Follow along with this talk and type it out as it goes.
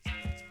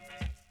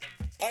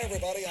Hi,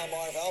 everybody. I'm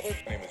Marv Albert.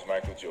 My name is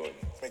Michael Jordan.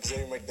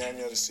 Xavier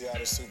McDaniel, the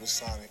Seattle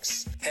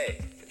Supersonics. Hey,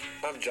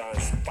 I'm John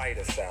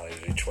Spider Sally,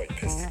 the Detroit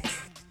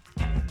Pistons.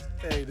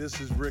 Hey, this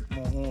is Rick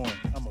Mahorn.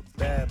 I'm a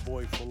bad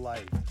boy for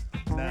life.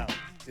 Now,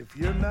 if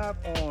you're not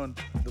on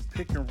the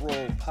Pick and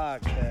Roll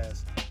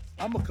podcast,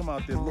 I'm going to come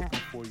out there looking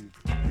for you.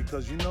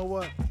 Because you know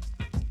what?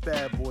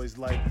 Bad boys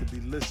like to be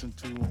listened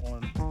to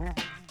on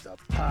the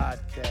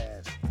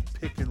podcast.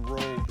 Pick and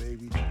Roll,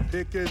 baby.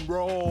 Pick and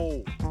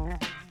Roll.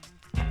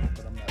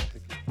 But I'm not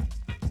picking.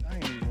 I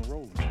ain't even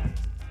rolling.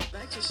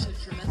 I just see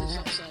tremendous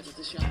upside with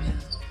this young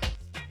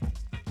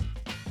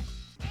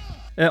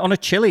man. On a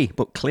chilly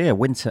but clear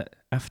winter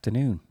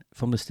afternoon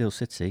from the Steel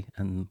City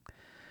and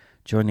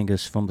joining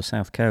us from the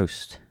South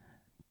Coast.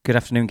 Good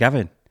afternoon,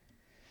 Gavin.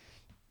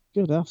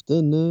 Good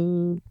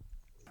afternoon.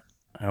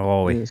 How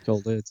are we? Yeah, it's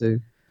cold here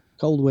too.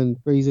 Cold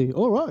wind, breezy.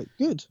 All right,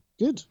 good.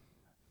 Yeah,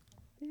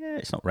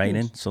 it's not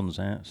raining, sun's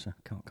out, so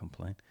can't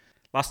complain.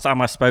 Last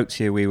time I spoke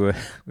to you, we were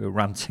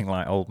ranting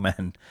like old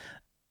men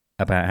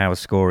about how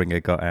scoring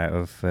had got out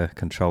of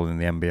control in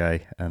the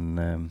NBA,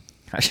 and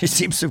actually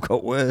seems to have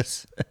got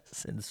worse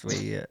since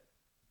we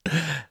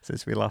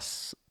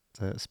last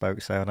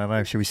spoke. So I don't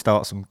know. Should we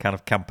start some kind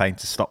of campaign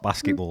to stop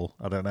basketball?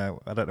 I don't know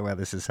where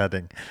this is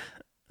heading.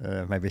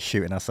 Maybe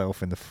shooting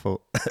ourselves in the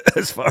foot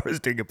as far as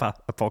doing a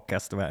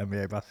podcast about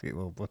NBA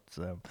basketball. But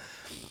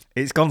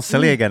it's gone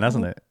silly again,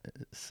 hasn't it?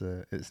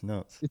 It's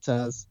nuts. It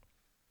has.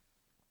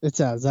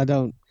 I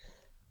don't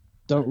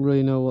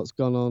really know what's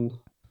gone on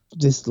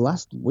this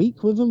last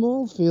week with them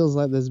all. Feels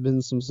like there's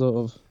been some sort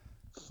of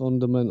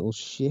fundamental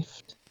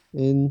shift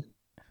in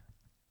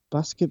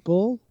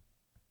basketball.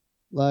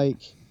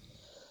 Like,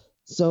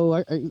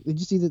 so did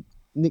you see that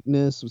Nick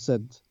Nurse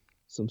said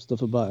some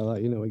stuff about it,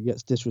 like, he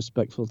gets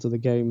disrespectful to the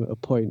game at a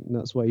point, and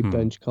that's why he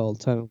bench called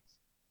Towns.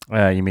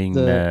 You mean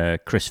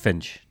Chris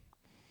Finch?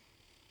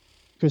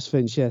 Chris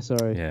Finch, yeah,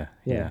 sorry.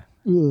 Yeah.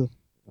 Ugh.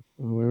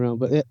 All the way around.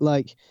 But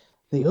like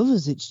the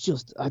others, it's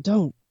just I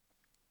don't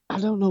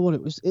know what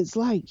it was. It's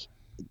like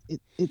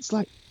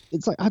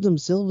Adam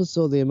Silver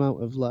saw the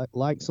amount of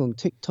likes on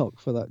TikTok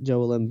for that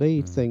Joel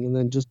Embiid thing, and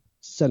then just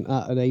sent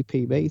out an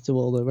APB to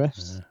all the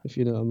refs, if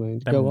you know what I mean.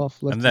 Go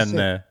off, and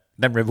then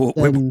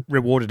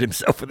rewarded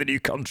himself with a new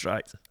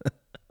contract.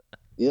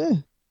 Yeah,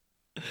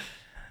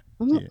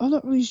 I'm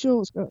not really sure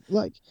what's going.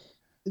 Like,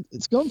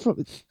 it's gone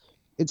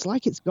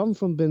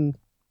from being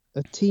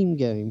a team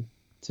game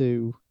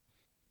to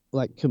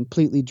like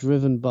completely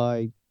driven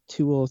by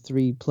 2 or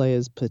 3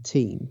 players per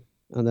team,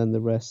 and then the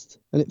rest.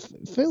 And it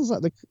feels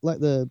like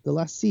the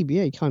last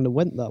CBA kind of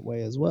went that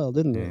way as well,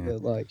 didn't it?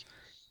 That, like,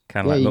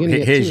 kind of look,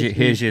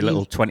 here's your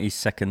little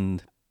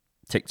 20-second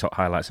TikTok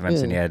highlights of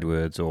Anthony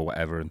Edwards or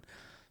whatever, and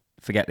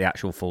forget the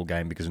actual full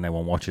game because no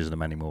one watches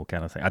them anymore,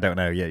 kind of thing. I don't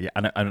know. Yeah,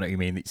 I don't know what you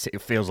mean.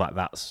 It feels like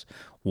that's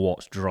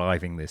what's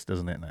driving this,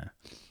 doesn't it? Now.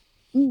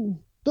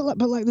 But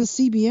like the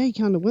CBA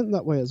kind of went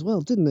that way as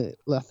well, didn't it?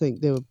 I think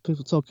there were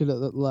people talking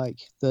that like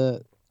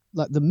the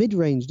mid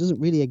range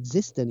doesn't really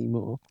exist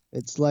anymore.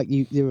 It's like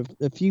there were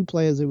a few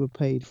players who were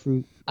paid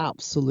through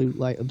absolute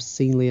like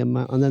obscenely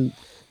amount, and then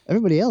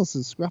everybody else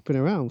is scrapping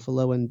around for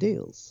low end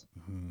deals.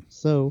 Mm-hmm.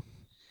 So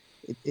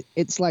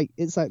it's like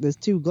there's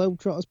 2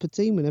 Globetrotters per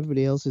team, and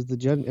everybody else is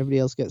everybody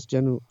else gets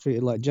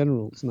treated like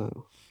generals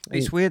now.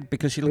 It's weird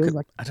because you look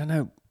at I don't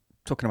know,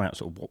 talking about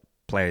sort of what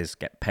players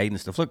get paid and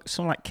stuff. Look,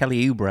 someone like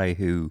Kelly Oubre,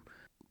 who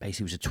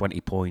basically was a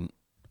 20-point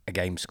a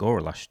game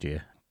scorer last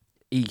year.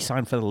 He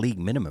signed for the league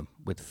minimum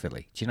with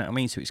Philly. Do you know what I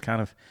mean? So it's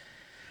kind of,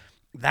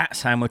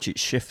 that's how much it's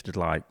shifted.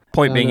 Like,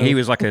 point being, he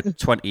was like a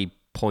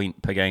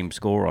 20-point per game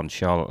scorer on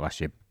Charlotte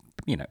last year.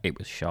 It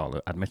was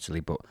Charlotte,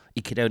 admittedly, but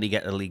he could only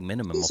get the league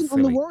minimum off Philly.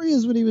 On the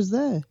Warriors when he was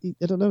there.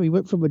 I don't know, he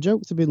went from a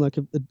joke to being like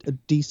a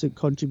decent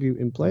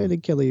contributing player in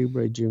Kelly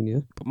Oubre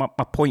Jr. But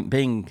my point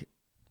being,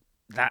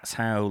 that's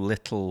how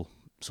little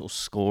sort of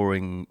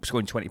scoring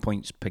 20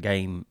 points per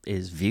game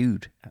is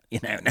viewed,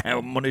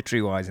 now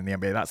monetary wise in the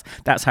NBA.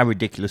 That's how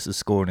ridiculous the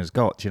scoring has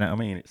got. Do you know what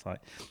I mean? It's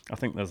like, I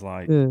think there's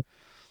like,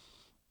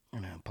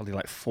 probably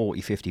like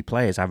 40, 50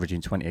 players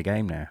averaging 20 a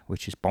game now,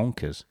 which is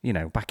bonkers.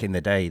 Back in the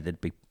day, there'd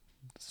be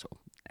sort of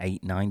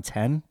 8, 9,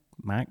 10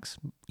 max,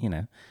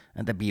 and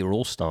they'd be your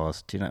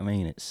all-stars. Do you know what I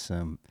mean? It's,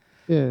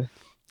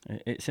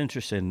 it's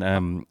interesting.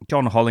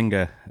 John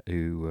Hollinger,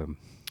 who,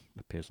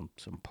 appears on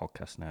some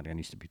podcasts now, and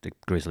used to be the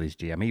Grizzlies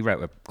GM. He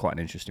wrote quite an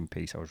interesting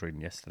piece I was reading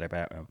yesterday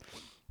about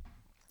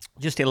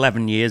just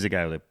 11 years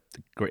ago, the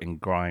grit and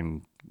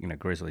grime,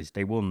 Grizzlies.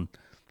 They won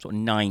sort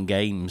of 9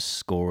 games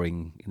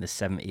scoring in the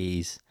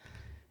 70s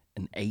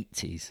and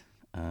 80s.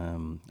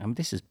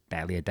 This is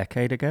barely a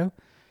decade ago,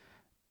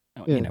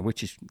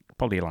 which is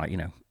probably like,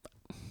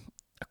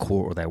 a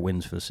quarter of their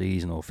wins for the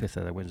season or a fifth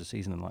of their wins for the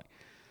season. And like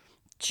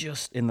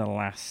just in the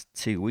last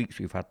 2 weeks,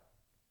 we've had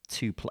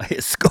 2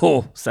 players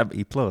score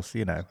 70 plus,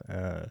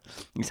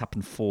 it's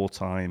happened 4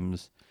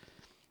 times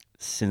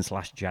since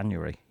last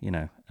January,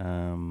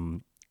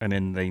 and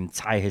in the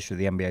entire history of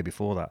the NBA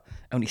before that,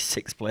 only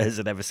 6 players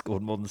had ever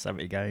scored more than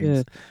 70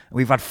 games.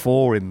 We've had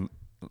 4 in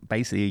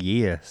basically a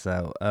year,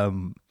 so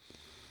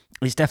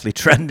it's definitely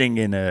trending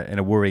in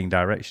a worrying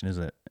direction,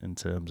 isn't it? In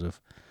terms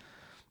of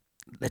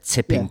the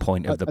tipping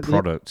point of the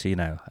product, and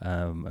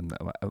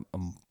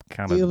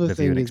kind of the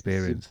viewing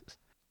experience.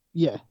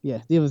 The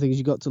other thing is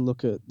you got to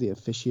look at the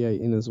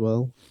officiating as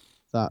well.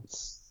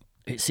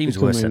 It seems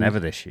worse than ever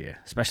this year,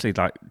 especially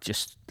like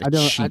just the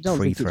cheap free throws. I don't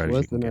think it's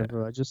worse than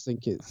ever. I just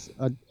think it's.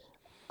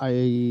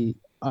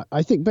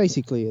 I think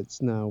basically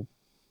it's now.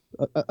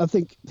 I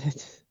think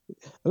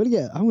I'm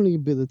gonna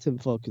be the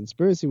tinfoil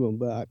conspiracy one,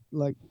 but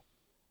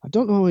I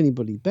don't know how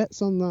anybody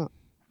bets on that.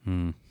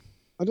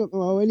 I don't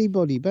know how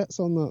anybody bets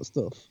on that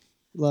stuff.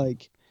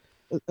 Like,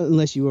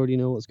 unless you already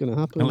know what's going to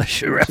happen. Unless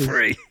you're a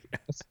referee,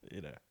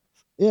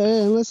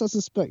 Yeah, unless I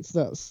suspect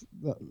that's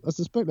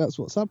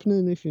what's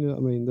happening. If you know what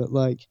I mean, that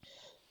like,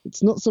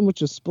 it's not so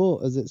much a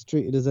sport as it's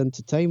treated as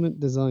entertainment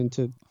designed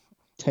to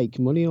take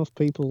money off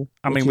people.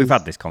 I mean, we've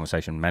had this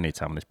conversation many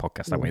times on this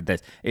podcast, haven't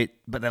we?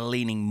 But they're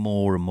leaning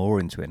more and more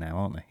into it now,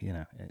 aren't they? You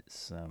know,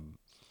 it's.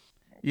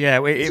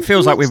 It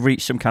feels like we've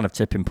reached some kind of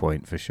tipping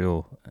point for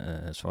sure,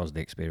 as far as the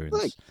experience.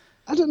 Like,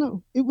 I don't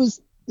know. There was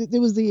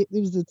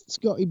the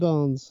Scotty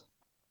Barnes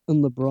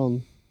and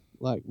LeBron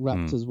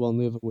Raptors won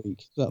the other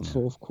week, that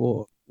fourth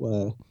quarter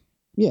where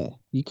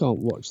you can't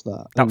watch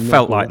that. That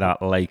felt like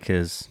that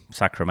Lakers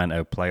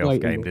Sacramento playoff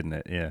game, didn't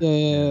it? Yeah.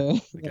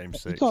 Game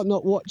 6. You can't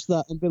not watch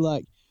that and be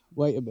like,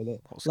 wait a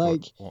minute,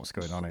 what's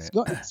going on here?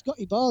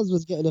 Scotty Barnes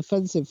was getting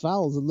offensive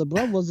fouls and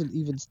LeBron wasn't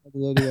even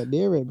standing anywhere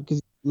near him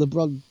because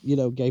LeBron,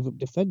 gave up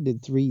defending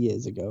 3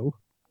 years ago.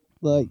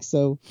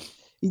 So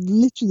he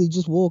literally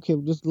just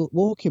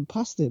walking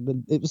past him,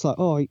 and it was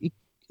like, he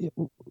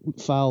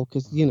foul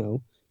because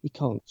you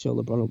can't show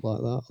LeBron up like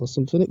that or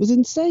something. It was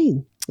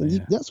insane,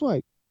 and that's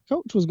why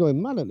coach was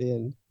going mad at the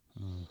end.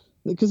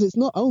 Because it's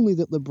not only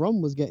that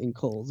LeBron was getting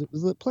calls; it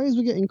was that players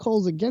were getting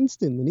calls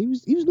against him, and he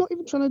was not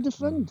even trying to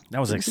defend. That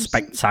was a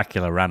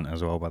spectacular rant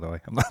as well, by the way.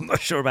 I'm not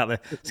sure about the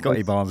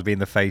Scotty Barnes being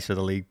the face of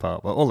the league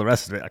part, but all the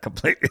rest of it, I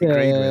completely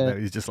agreed with.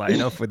 He's just like,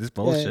 enough with this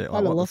bullshit. I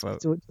lost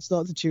to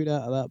start to tune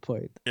out at that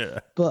point.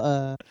 Yeah,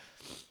 but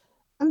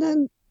and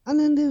then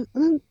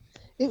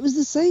it was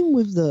the same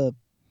with the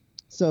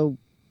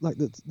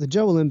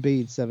Joel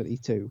Embiid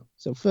 72.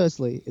 So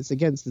firstly, it's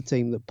against the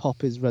team that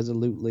Pop is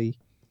resolutely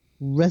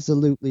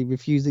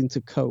refusing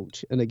to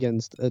coach, and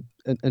against a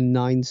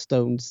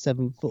 9-stone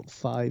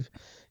 7'5"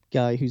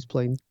 guy who's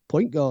playing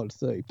point guard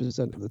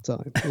 30% of the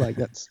time.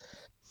 That's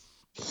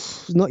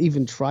not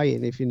even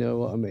trying, if you know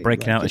what I mean.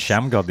 Breaking out the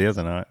Sham God the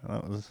other night.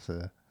 That was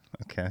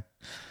okay.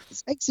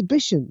 It's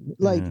exhibition.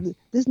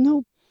 There's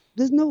no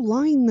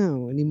line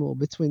now anymore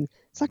between.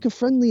 It's like a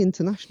friendly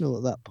international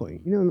at that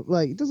point.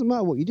 It doesn't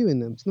matter what you do in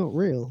them. It's not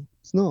real.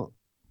 It's not.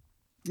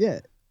 Yeah,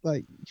 So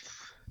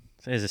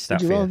here's a stat.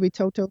 Would you rather be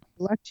Toto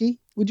Schillaci?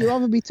 Would you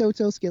rather be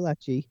Toto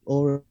Schillaci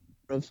or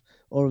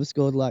have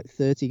scored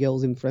 30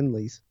 goals in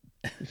friendlies?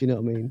 If you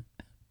know what I mean.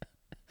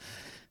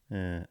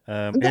 Yeah.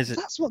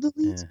 That's what the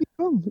league's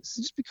become. It's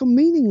just become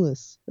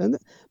meaningless.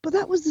 But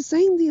that was the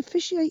same. The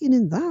officiating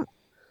in that,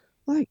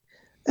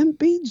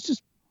 Embiid's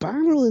just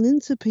barreling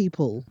into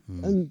people,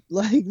 and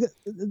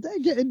they're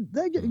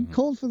getting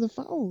called for the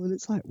foul, and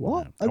it's like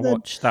what? I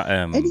watched that.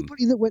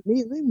 Anybody that went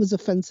near them was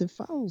offensive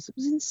fouls. It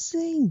was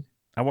insane.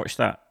 I watched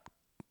that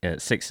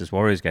Sixers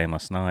Warriors game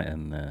last night,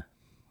 and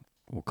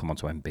we'll come on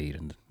to Embiid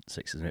and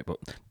Sixers in it. But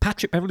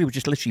Patrick Beverley was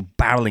just literally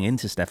barreling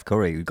into Steph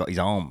Curry, who got his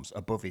arms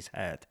above his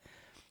head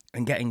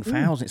and getting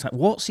fouls. And it's like,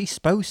 what's he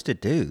supposed to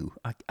do?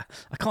 I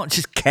can't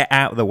just get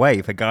out of the way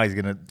if a guy's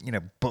gonna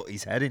butt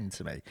his head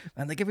into me,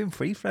 and they give him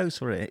free throws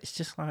for it. It's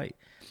just like,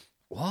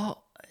 what?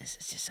 It's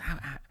just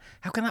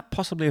how can that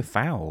possibly a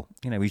foul?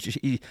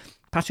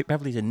 Patrick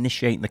Beverley's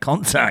initiating the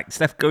contact.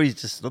 Steph Curry's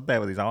just stood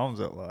there with his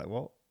arms up, like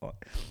what?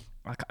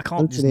 I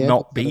can't just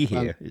not be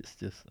here. It's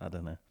just, I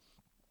don't know.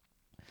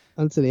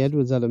 Anthony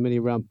Edwards had a mini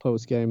rant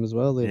post game as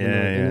well.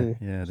 Yeah.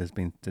 There's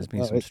been some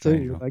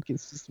strange.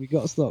 It's just, we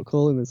got to start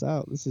calling this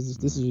out. This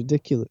is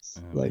ridiculous.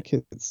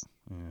 It's.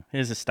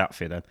 Here's a stat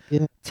for you then.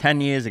 Yeah.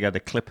 10 years ago,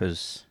 the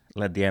Clippers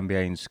led the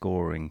NBA in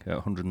scoring at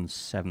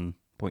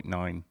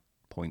 107.9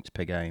 points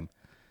per game.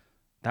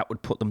 That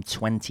would put them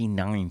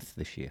 29th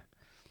this year.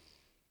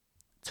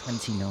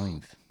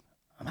 29th.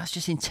 And that's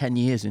just in 10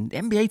 years. In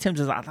NBA terms,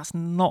 that's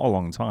not a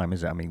long time,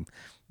 is it? I mean,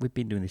 we've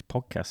been doing this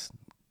podcast,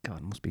 God,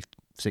 it must be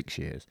 6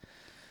 years.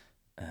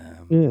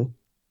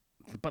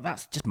 But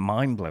that's just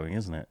mind-blowing,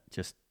 isn't it?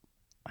 Just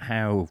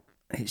how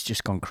it's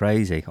just gone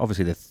crazy.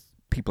 Obviously, the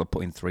people are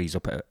putting threes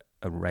up at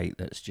a rate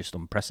that's just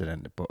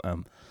unprecedented. But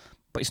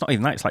it's not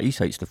even that. It's like you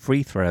say, it's the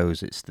free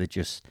throws. It's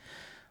just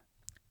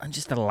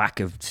the lack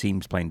of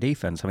teams playing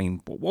defense. I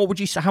mean, what would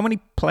you say? How many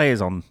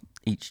players on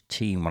each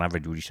team, on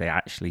average, would you say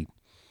actually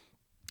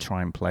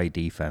try and play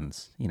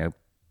defense?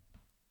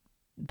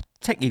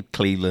 Take your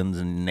Clevelands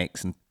and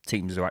Knicks and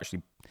teams who are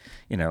actually,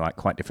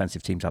 quite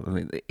defensive teams out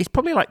there. It's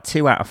probably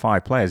 2 out of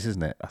 5 players,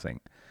 isn't it? I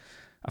think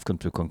I've come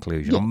to a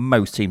conclusion. On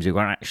most teams who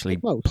are actually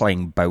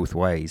playing both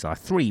ways,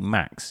 3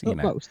 max.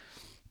 Most.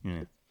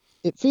 Yeah.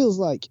 It feels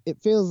like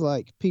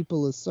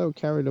people are so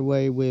carried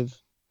away with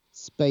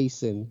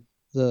spacing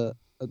that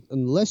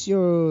unless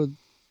you're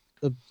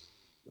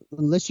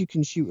unless you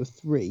can shoot a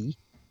three,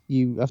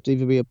 you have to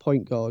either be a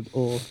point guard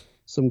or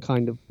some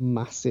kind of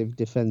massive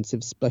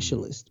defensive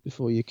specialist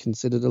before you're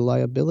considered a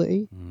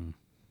liability.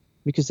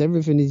 Because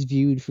everything is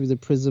viewed through the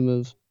prism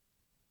of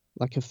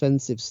like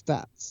offensive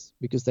stats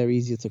because they're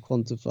easier to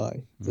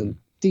quantify than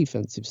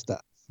defensive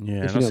stats.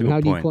 Yeah, If you that's a know, how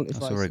good do you point. quantify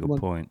That's a very good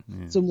point.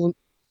 Yeah. someone?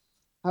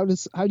 How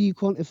do you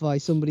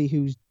quantify somebody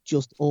who's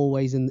just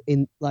always in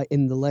the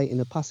lane, in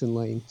the passing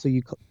lane, so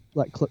you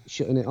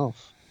shutting it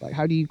off? Like,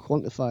 how do you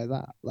quantify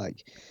that?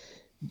 Like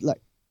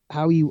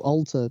how you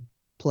alter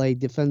play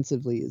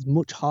defensively is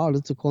much harder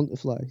to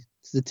quantify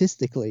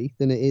statistically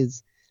than it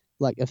is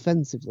like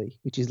offensively,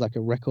 which is like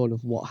a record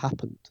of what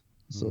happened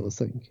sort of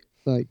thing.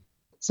 Like,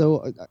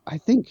 so I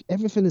think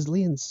everything is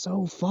leaning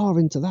so far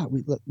into that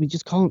we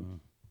just can't.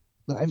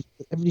 Like,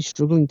 everybody's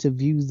struggling to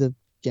view the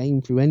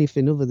game through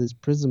anything other than this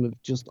prism of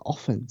just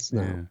offense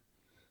now.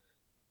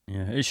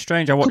 Yeah, it's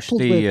strange. I watched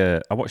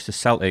the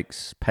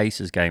Celtics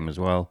Pacers game as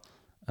well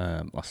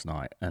last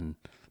night, and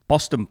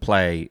Boston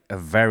play a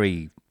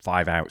very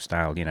 5-out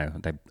style. You know,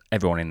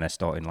 everyone in their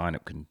starting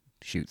lineup can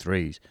shoot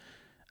threes,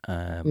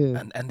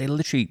 and they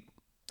literally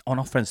on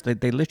offense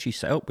they literally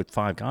set up with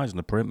 5 guys on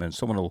the perimeter, and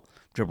someone will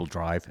dribble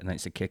drive, and then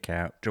it's a kick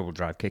out, dribble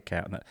drive, kick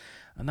out,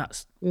 and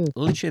that's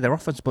literally their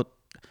offense. But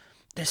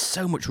there's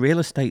so much real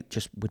estate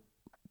just with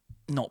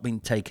not being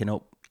taken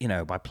up, you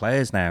know, by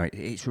players now.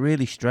 It's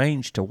really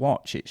strange to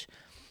watch. It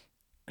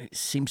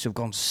seems to have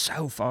gone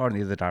so far in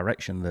the other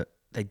direction that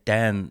they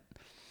daren't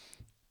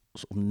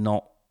sort of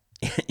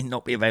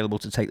not be available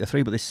to take the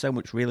three. But there's so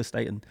much real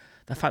estate, and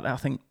the fact that I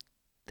think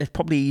there's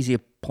probably easier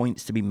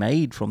points to be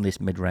made from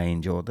this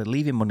mid-range, or they're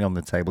leaving money on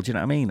the table. Do you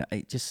know what I mean?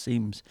 It just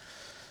seems...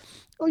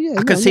 Oh, yeah,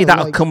 I can see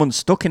that'll come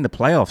unstuck in the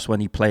playoffs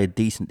when you play a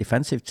decent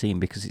defensive team,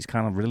 because it's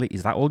kind of really,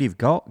 is that all you've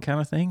got kind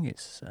of thing?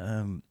 It's,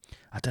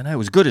 I don't know,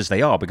 as good as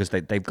they are, because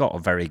they've got a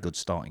very good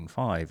starting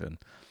 5, and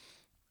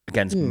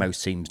against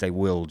most teams they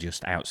will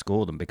just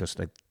outscore them because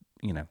they,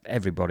 you know,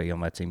 everybody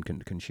on their team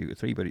can shoot a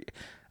 3, but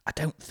I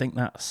don't think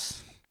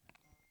that's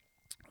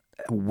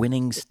a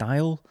winning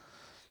style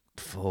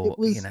for,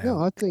 you know, no,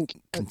 I think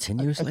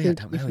continuously. I I think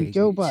don't know. if you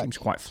go back, seems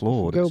quite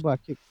flawed. Go back,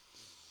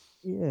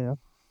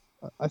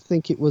 I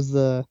think it was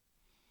the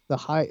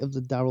height of the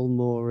Daryl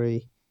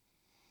Morey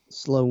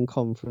Sloan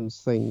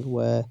conference thing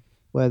where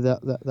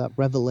that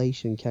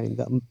revelation came,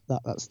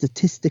 that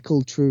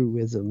statistical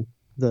truism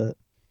that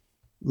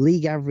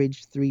league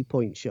average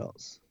 3-point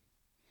shots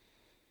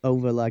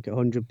over like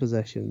 100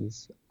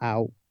 possessions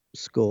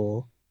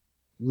outscore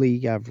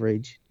league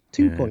average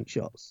 2-point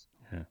shots.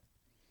 Yeah.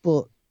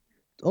 But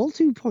all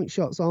 2-point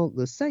shots aren't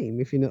the same,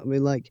 if you know what I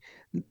mean. Like,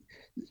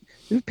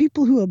 there are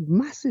people who are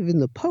massive in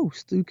the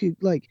post who could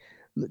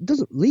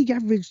above league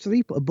average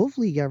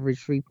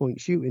 3-point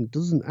shooting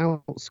doesn't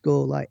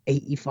outscore like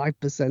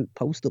 85%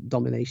 post up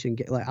domination,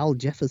 like Al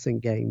Jefferson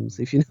games,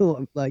 if you know what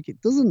I'm, like.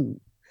 It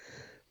doesn't,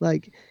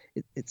 like,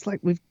 it's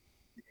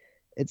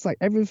like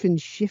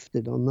everything's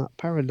shifted on that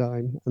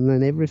paradigm, and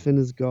then everything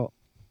has got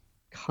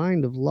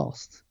kind of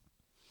lost,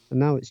 and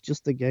now it's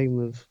just a game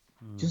of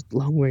just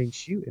long range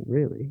shooting,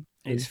 really.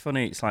 It's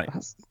funny. It's like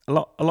a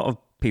lot of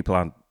people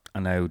I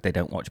know they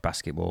don't watch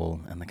basketball,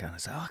 and they kind of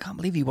say, "Oh, I can't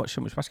believe you watch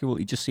so much basketball."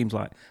 It just seems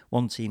like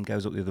one team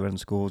goes up the other end and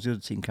scores, the other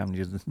team comes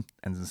the other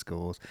end and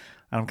scores.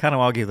 And I'm kind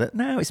of arguing that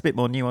no, it's a bit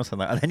more nuanced than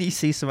that. And then you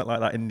see something like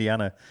that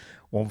Indiana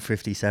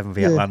 157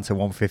 v Atlanta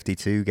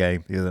 152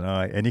 game the other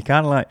night, and you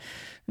kind of like,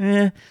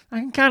 I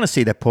can kind of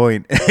see their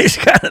point. It's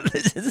kind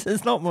of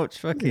there's not much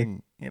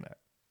fucking, you know,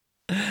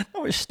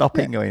 not much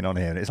stopping going on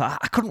here. And it's like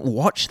I couldn't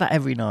watch that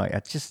every night.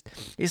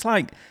 It's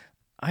like,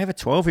 I have a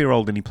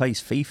 12-year-old and he plays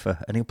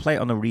FIFA, and he'll play it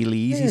on a really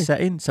easy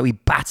setting, so he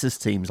batters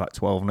teams like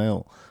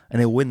 12-0, and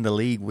he'll win the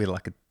league with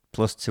like a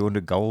plus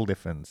 200 goal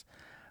difference.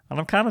 And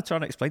I'm kind of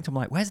trying to explain to him,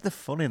 like, where's the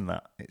fun in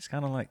that? It's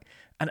kind of like,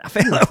 and I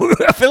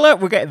feel like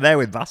we're getting there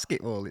with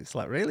basketball. It's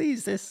like, really,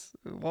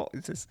 what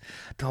is this?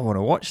 Do I want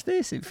to watch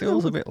this? It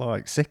feels a bit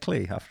like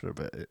sickly after a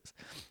bit. It's,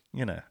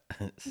 you know,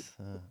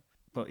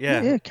 but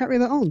yeah, carry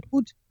that on.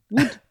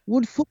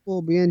 Would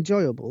football be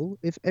enjoyable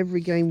if every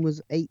game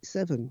was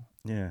 8-7?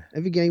 Yeah.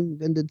 Every game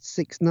ended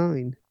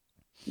 6-9.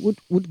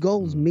 Would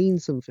goals mean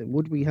something?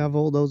 Would we have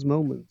all those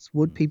moments?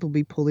 Would people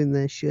be pulling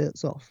their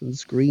shirts off and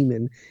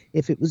screaming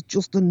if it was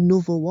just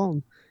another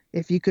one?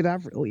 If you could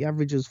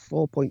average is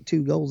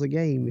 4.2 goals a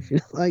game, if you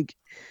like,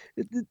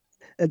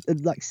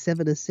 and like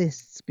 7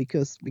 assists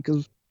because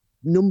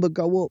number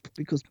go up,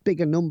 because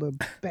bigger number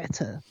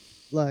better.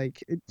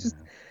 Like, it just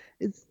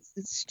it's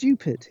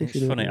stupid.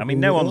 It's funny. I mean,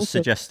 no one's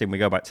suggesting we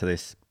go back to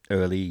this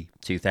early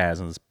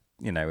 2000s,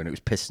 you know, and it was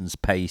Pistons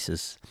pace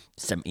as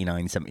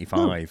 79,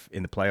 75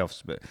 in the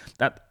playoffs, but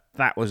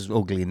that was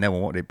ugly and no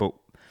one wanted it. But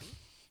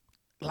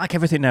like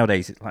everything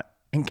nowadays, it's like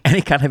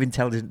any kind of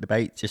intelligent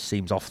debate just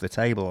seems off the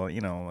table,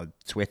 you know, on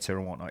Twitter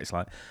and whatnot. It's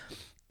like,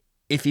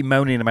 if you're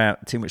moaning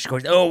about too much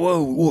scoring,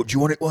 whoa, what, do you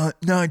want it like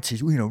 90s?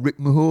 You know, Rick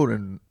Mahorn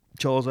and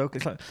Charles Oakley.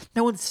 It's like,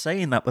 no one's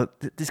saying that, but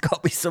there's got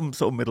to be some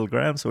sort of middle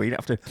ground, so you'd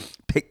have to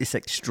pick this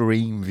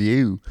extreme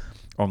view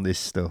on this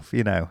stuff.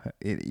 You know,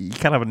 you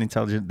can have an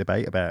intelligent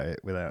debate about it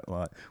without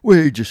like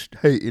we're just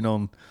hating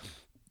on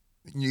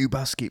new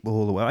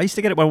basketball. I used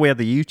to get it when we had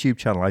the YouTube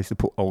channel. I used to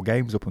put old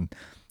games up, and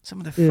some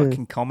of the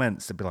fucking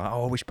comments would be like,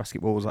 "Oh, I wish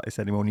basketball was like this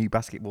anymore. New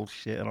basketball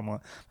shit." And I'm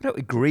like, I don't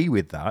agree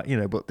with that, you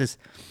know. But there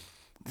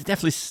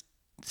definitely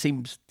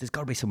seems there's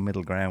got to be some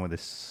middle ground with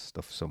this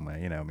stuff somewhere.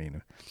 You know, what I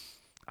mean,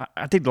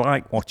 I did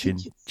like watching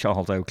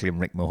Charles Oakley and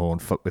Rick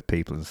Mahorn fuck with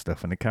people and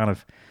stuff, and it kind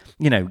of,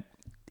 you know,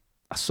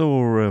 I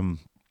saw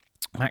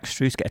Max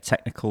Strus get a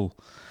technical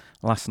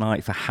last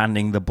night for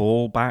handing the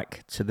ball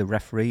back to the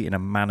referee in a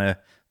manner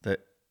that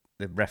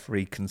the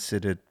referee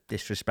considered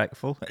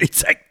disrespectful. He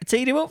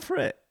teed him up for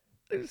it.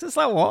 It was just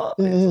like, what?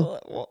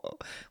 Like, what?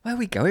 Where are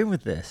we going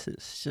with this?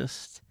 It's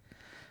just,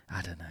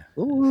 I don't know.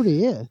 Well, we're already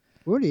here.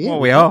 Well,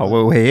 we are.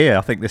 Well, we're here.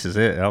 I think this is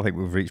it. I think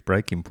we've reached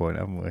breaking point,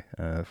 haven't we,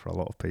 for a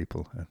lot of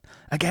people. And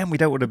again, we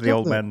don't want to be the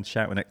old men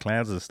shouting at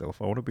clouds and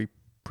stuff. I want to be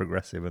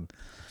progressive. And,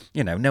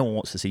 you know, no one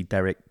wants to see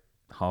Derek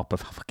Harper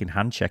fucking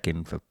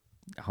hand-checking for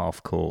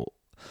half court,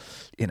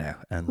 you know,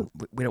 and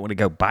we don't want to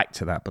go back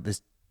to that. But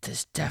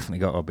there's definitely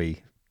got to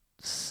be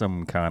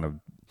some kind of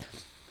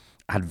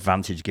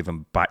advantage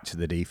given back to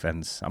the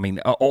defense. I mean,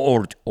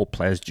 or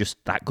players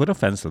just that good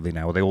offensively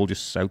now. Are they all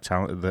just so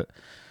talented that,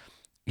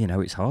 you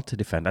know, it's hard to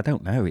defend? I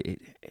don't know. It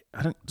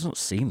doesn't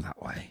seem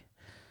that way.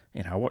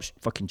 You know, I watched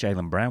fucking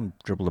Jaylen Brown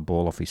dribble the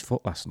ball off his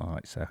foot last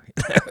night. So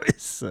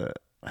it's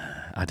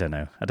I don't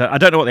know. I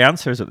don't know what the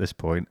answer is at this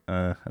point.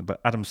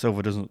 But Adam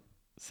Silver doesn't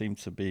seem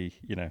to be,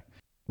 you know,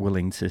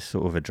 willing to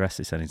sort of address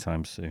this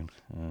anytime soon.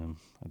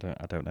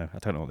 I don't know. I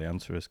don't know what the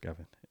answer is,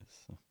 Gavin.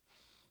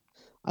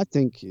 I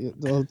think,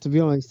 well, to be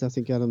honest, I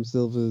think Adam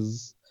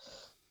Silver's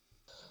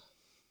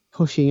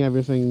pushing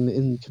everything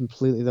in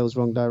completely those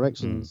wrong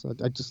directions.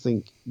 I just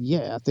think,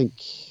 I think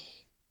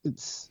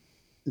it's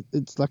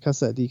like I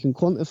said, you can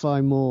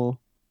quantify more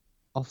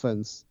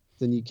offense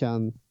than you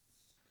can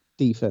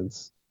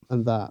defense,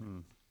 and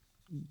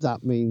that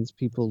means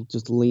people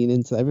just lean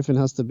into everything.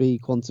 Has to be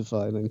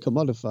quantified and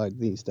commodified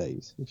these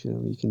days. If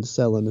you can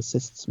sell an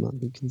assists man,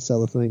 you can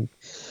sell a thing.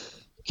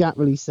 You can't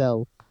really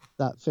sell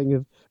that thing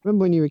of,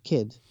 remember when you were a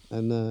kid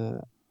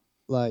and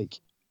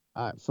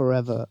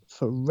forever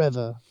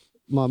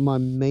my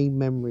main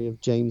memory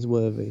of James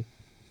Worthy,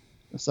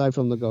 aside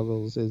from the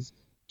goggles, is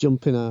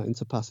jumping out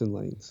into passing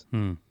lanes.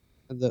 And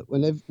that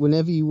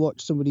whenever you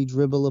watch somebody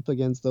dribble up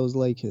against those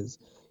Lakers,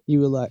 you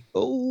were like,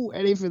 oh,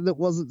 anything that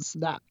wasn't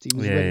snapped, he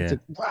was ready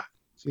to whack.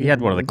 He had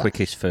one of the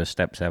quickest first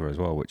steps ever as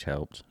well, which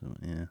helped.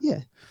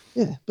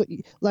 Yeah, but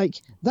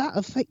like that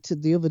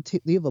affected the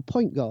other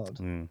point guard.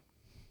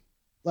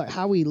 Like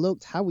how he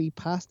looked, how he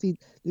passed. The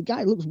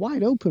guy looks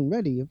wide open,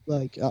 ready.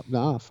 Like,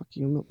 nah, fuck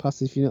you, I'm not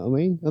passing. If you know what I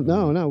mean.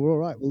 No, we're all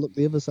right. We'll look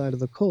the other side of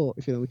the court.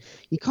 If you know what I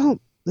mean. You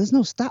can't. There's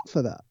no stat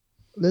for that.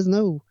 There's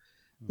no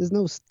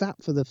stat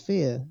for the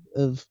fear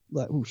of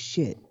like, oh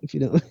shit. If you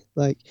know,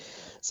 like,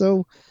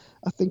 so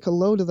I think a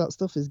load of that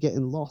stuff is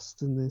getting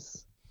lost in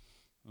this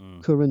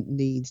current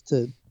need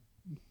to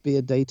be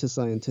a data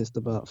scientist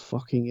about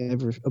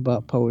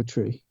about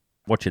poetry.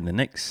 Watching the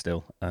Knicks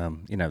still,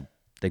 you know,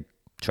 they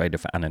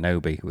traded for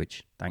Anunoby,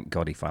 which thank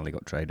God he finally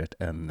got traded,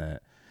 and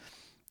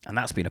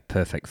that's been a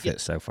perfect fit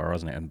so far,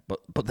 hasn't it? And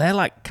but they're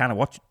like kind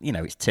of you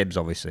know, it's Tibbs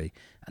obviously,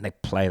 and they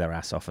play their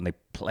ass off and they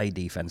play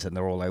defense and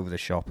they're all over the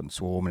shop and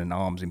swarming and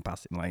arms in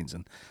passing lanes,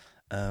 and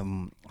I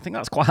think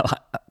that's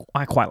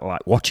I quite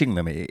like watching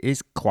them. It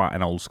is quite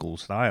an old school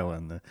style,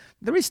 and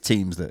there is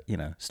teams that, you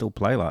know, still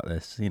play like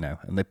this, you know,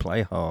 and they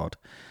play hard,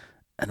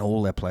 and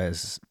all their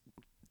players,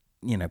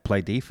 you know,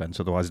 play defense.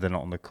 Otherwise, they're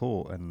not on the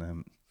court.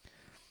 And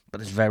but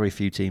there's very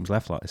few teams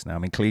left like this now. I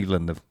mean,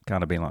 Cleveland have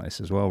kind of been like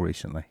this as well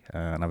recently,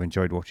 and I've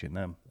enjoyed watching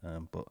them.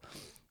 But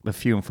they're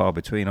few and far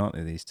between, aren't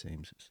they? These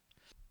teams.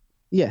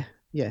 Yeah.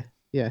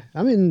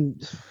 I mean,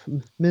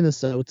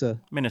 Minnesota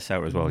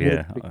as well.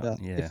 Yeah.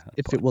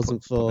 If it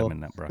wasn't for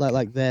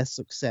like their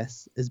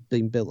success has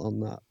been built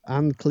on that,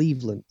 and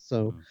Cleveland.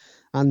 So,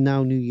 and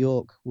now New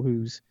York,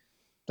 who's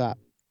that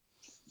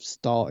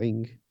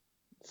starting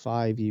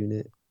 5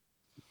 unit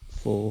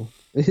for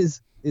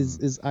is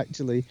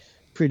actually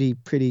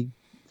pretty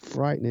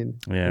frightening.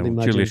 Yeah,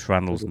 well, Julius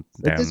Randle's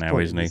down now,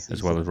 isn't he?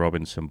 As well as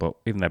Robinson, but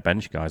even their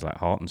bench guys like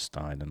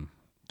Hartenstein and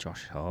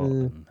Josh Hart,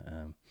 and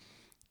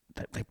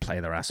they play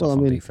their ass off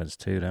on defense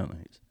too, don't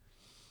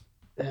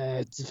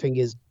they? The thing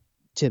is,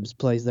 Tibbs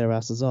plays their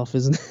asses off,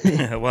 isn't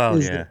it?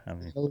 Well, yeah. I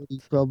mean, the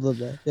only problem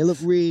there. They look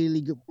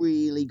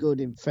really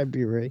good in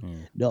February,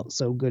 not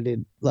so good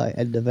in like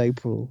end of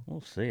April.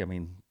 We'll see. I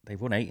mean,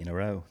 they've won 8 in a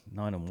row,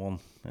 9-1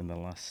 in the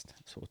last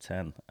sort of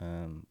 10,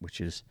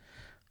 which is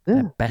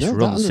their best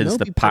run since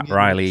the Pat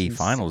Riley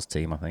finals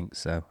team, I think.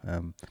 So,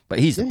 but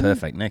he's the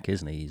perfect Nick,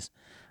 isn't he?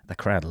 The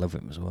crowd love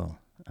him as well.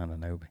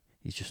 Anunoby,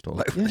 he's just all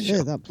over the shop.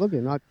 Yeah, that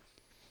plug-in.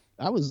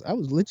 I was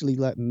literally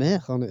like meh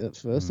on it at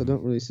first. I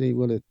don't really see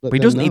what it. But he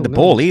doesn't need the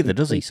ball either,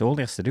 does he? So all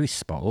he has to do is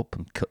spot up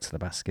and cut to the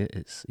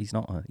basket. He's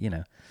not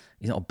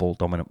a ball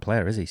dominant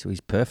player, is he? So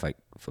he's perfect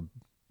for,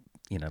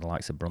 you know, the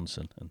likes of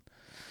Brunson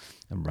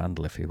and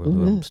Randle, if you will.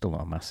 Who I'm still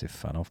not a massive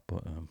fan of,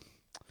 but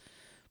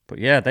But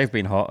yeah, they've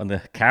been hot, and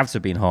the Cavs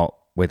have been hot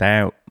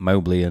without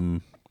Mobley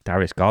and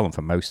Darius Garland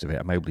for most of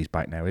it. Mobley's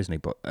back now, isn't he?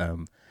 But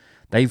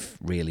they've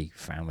really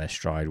found their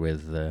stride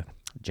with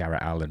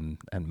Jarrett Allen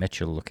and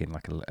Mitchell looking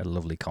like a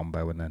lovely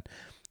combo, and then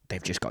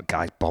they've just got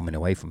guys bombing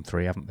away from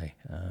three, haven't they?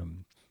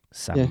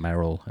 Sam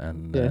Merrill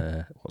and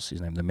what's his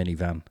name, the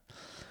minivan,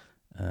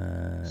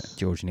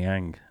 George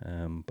Niang.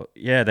 But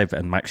yeah,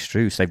 and Max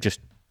Strus. They've just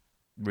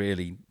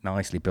really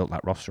nicely built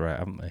that roster out,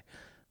 haven't they?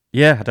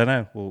 Yeah, I don't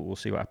know. We'll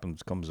see what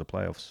happens comes the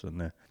playoffs,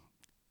 and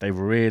they've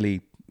really,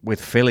 with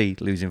Philly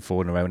losing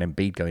 4 in a row and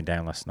Embiid going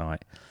down last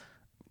night,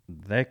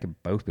 they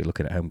could both be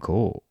looking at home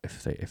court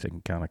if they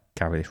can kind of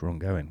carry this run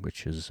going,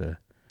 which is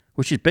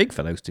big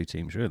for those two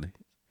teams, really.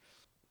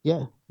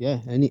 Yeah.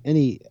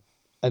 Any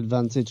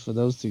advantage for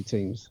those two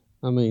teams.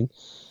 I mean,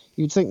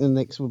 you'd think the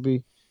Knicks would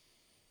be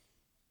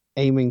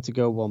aiming to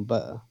go one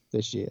better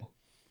this year.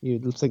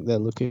 You'd think they're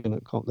looking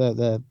at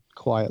they're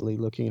quietly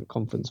looking at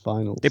conference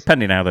finals.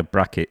 Depending how the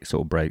bracket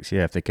sort of breaks,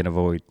 yeah, if they can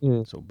avoid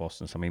sort of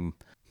Boston. So, I mean,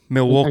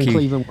 Milwaukee... And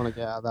Cleveland want to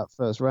get out of that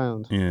first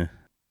round. Yeah.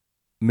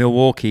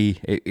 Milwaukee,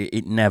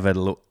 it never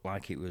looked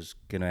like it was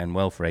going to end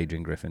well for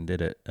Adrian Griffin,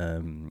 did it?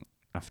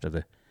 After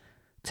the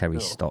Terry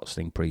Stotts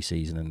thing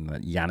pre-season and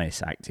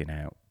Giannis acting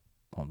out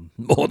on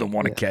more than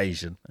one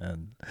occasion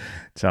and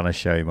trying to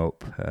show him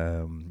up.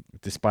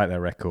 Despite their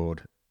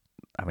record,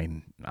 I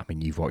mean,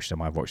 you've watched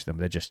them, I've watched them.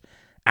 They're just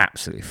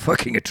absolutely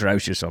fucking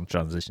atrocious on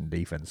transition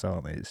defense,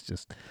 aren't they? It's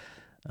just,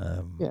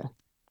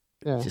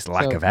 just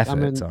lack of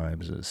effort at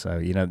times. So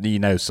you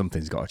know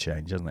something's got to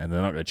change, hasn't it? And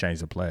they're not going to change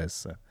the players.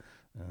 So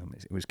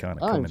it was kind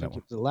of coming. I don't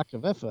think it was a lack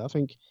of effort. I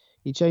think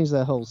he changed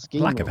their whole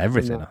scheme. Lack of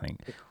everything, I think.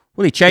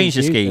 Well, he changed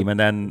the scheme and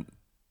then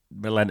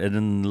relented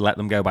and let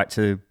them go back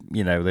to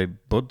the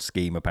Bud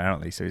scheme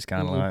apparently. So it's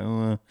kind of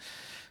like,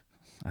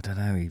 I don't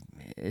know.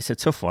 It's a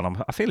tough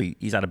one. I feel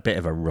he's had a bit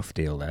of a rough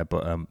deal there,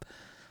 but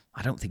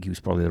I don't think he was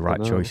probably the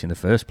right choice in the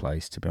first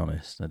place. To be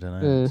honest, I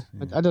don't know.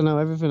 I don't know.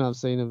 Everything I've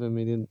seen of him,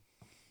 he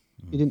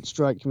didn't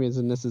strike me as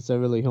a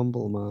necessarily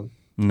humble man.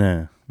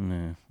 No,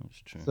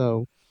 that's true.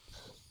 So,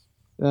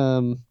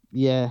 I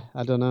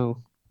don't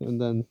know. And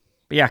then,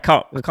 but yeah, I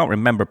can't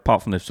remember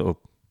apart from the sort of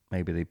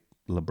maybe the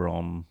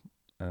LeBron,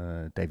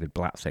 David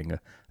Blatt thing,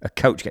 a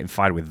coach getting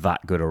fired with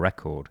that good a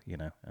record.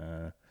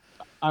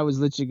 I was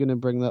literally going to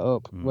bring that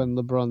up when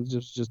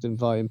LeBron's just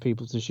inviting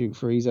people to shoot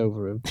threes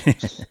over him.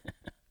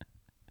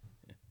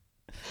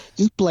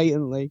 Just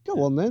blatantly.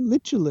 Go on then,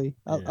 literally.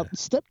 I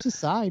stepped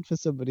aside for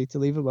somebody to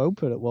leave him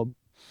open at one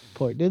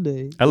point, didn't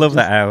he? I love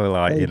that how,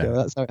 like,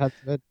 that's how it had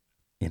to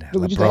be.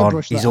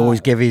 LeBron, he's always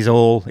give his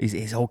whole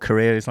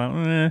career. It's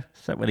like,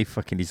 except when he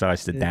fucking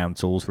decides to down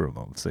tools for a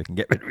month so he can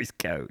get rid of his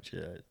coach.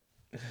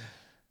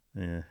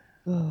 Yeah.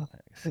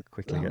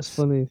 Quickly gets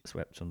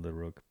swept under the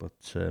rug. But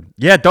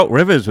Doc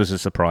Rivers was a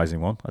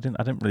surprising one. I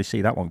didn't really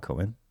see that one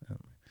coming.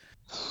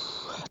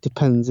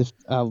 Depends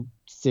how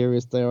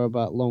serious they are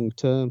about long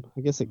term.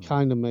 I guess it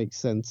kind of makes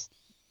sense.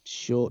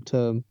 Short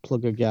term,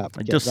 plug a gap.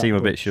 It does seem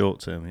a bit short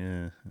term,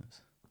 yeah.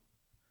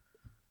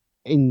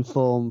 In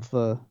form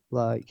for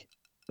like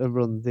a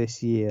run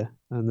this year,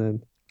 and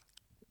then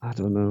I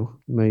don't know,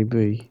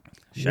 maybe.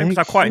 Shame,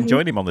 because I quite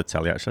enjoyed him on the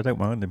telly. Actually, I don't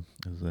mind him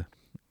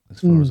as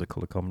far as the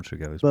colour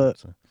commentary goes.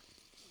 But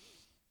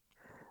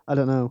I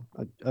don't know.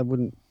 I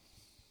wouldn't.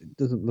 It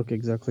doesn't look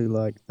exactly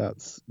like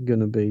that's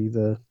gonna be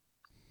the.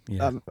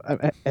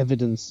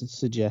 Evidence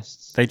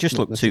suggests they just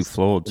look too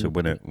flawed to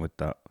win it with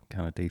that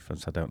kind of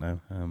defense. I don't know.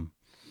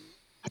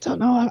 I don't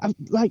know.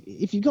 Like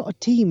if you got a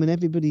team and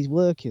everybody's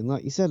working,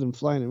 like you said, and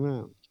flying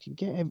around,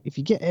 if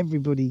you get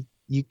everybody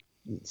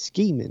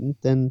scheming,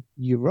 then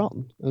you're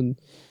on. And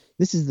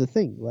this is the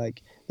thing.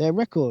 Like their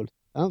record,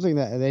 I don't think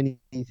that had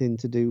anything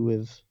to do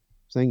with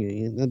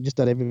singing. It just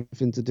had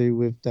everything to do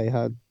with they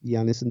had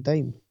Giannis and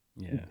Dame.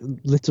 Yeah,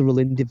 literal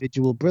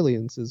individual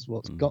brilliance is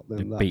what's got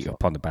them. They beat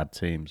up on the bad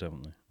teams,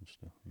 haven't they?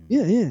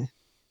 Yeah.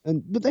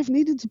 But they've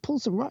needed to pull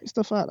some right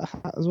stuff out of the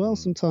hat as well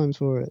sometimes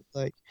for it.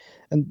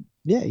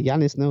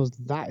 Giannis knows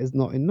that is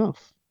not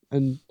enough.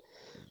 And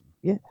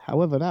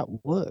however that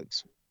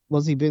works.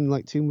 Was he been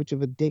like too much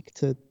of a dick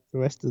to the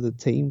rest of the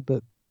team,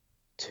 but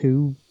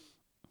too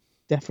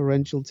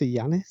deferential to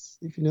Giannis,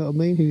 if you know what I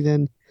mean? Who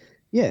then,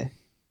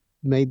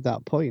 made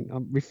that point.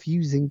 I'm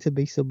refusing to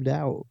be subbed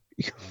out.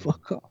 You can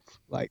fuck off.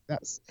 Like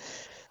that's.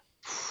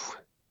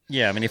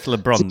 Yeah, I mean, if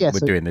LeBron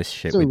were doing this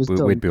shit,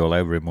 we'd be all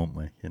over him, wouldn't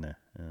we?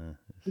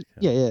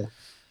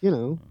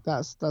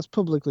 That's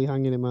publicly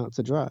hanging him out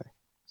to dry.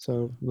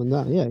 So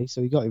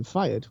so he got him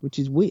fired, which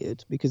is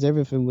weird because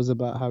everything was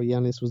about how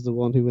Giannis was the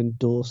one who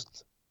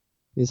endorsed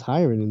his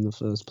hiring in the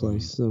first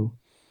place. So,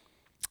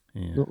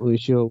 not really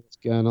sure what's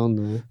going on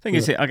there. Thing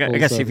is, I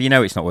guess if you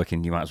know it's not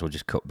working, you might as well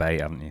just cut bait,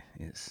 haven't you?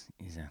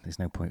 There's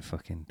no point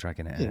fucking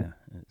dragging it out.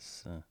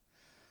 It's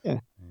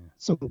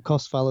some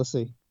cost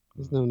fallacy.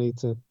 There's no need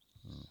to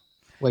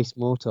waste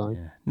more time.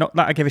 Yeah. Not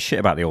that I give a shit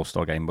about the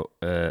All-Star game,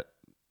 but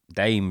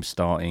Dame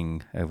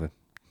starting over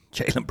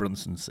Jalen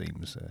Brunson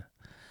seems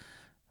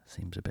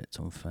a bit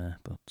unfair.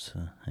 But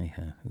hey,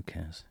 who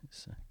cares?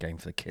 It's a game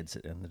for the kids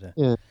at the end of the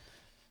day.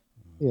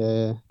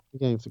 Yeah. a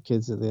game for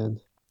kids at the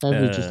end.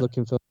 Everybody's just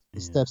looking for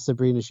the Steph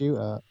Sabrina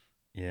shootout.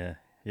 Yeah,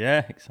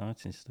 yeah,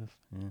 exciting stuff.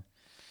 Yeah,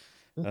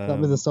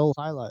 That'd be the sole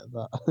highlight of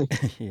that. I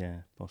think.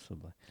 yeah,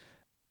 possibly.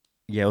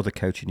 Yeah, other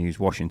coaching news.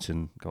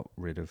 Washington got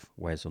rid of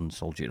Wes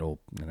Unseld or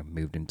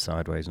moved him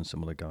sideways, and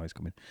some other guys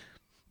coming.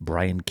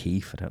 Brian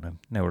Keefe, I don't know.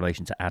 No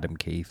relation to Adam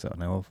Keefe that I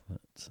know of. But,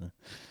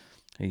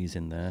 he's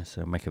in there,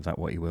 so make of that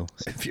what you will.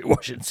 If you're a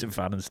Washington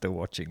fan and still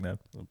watching them.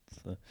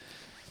 But,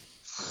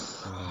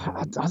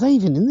 Are they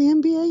even in the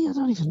NBA? I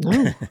don't even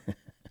know.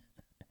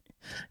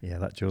 yeah,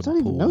 that I Jordan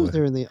don't even know Poole if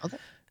they're in the other.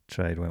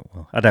 trade went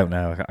well. I don't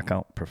know. I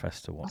can't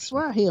profess to watch. I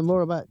swear I hear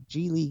more about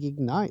G League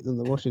Ignite than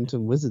the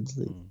Washington Wizards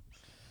League.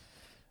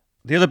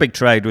 The other big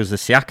trade was the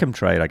Siakam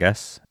trade, I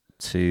guess,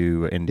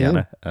 to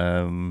Indiana.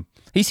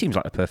 He seems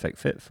like the perfect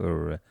fit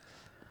for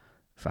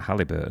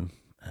Halliburton.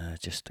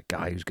 Just a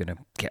guy who's going to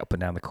get up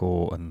and down the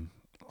court and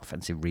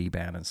offensive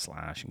rebound and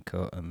slash and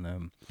cut.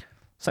 And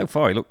so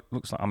far, he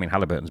looks like. I mean,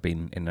 Halliburton's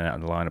been in and out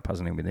of the lineup,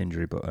 hasn't he, with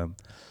injury? But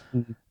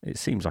it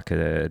seems like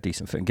a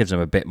decent fit and gives them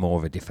a bit more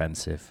of a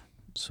defensive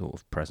sort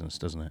of presence,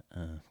 doesn't it?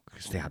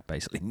 Because they had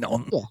basically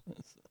none.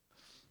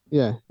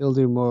 Yeah, he'll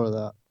do more of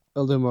that.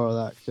 He'll do more of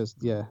that because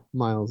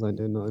Miles ain't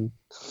doing nothing.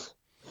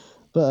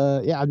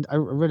 But I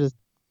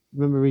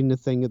remember reading a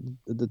thing at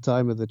the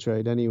time of the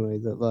trade anyway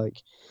that like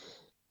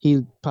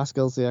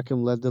Pascal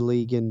Siakam led the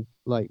league in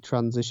like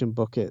transition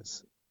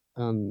buckets,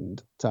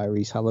 and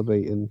Tyrese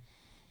Halliburton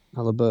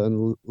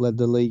led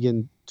the league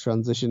in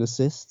transition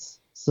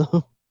assists.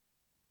 So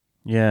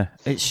yeah,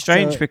 it's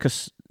strange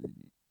because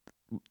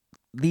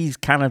these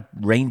kind of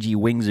rangy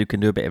wings who can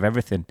do a bit of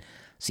everything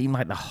seem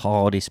like the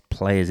hardest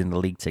players in the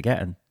league to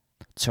get, and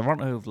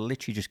Toronto have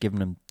literally just given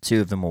them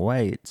two of them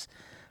away.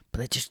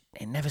 But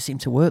it never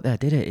seemed to work there,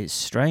 did it? It's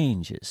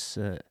strange. It's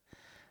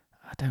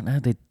I don't know.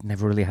 They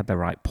never really had the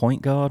right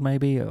point guard,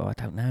 maybe, or I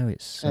don't know.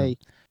 It's hey,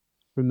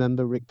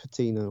 remember Rick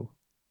Pitino?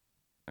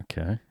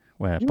 Okay,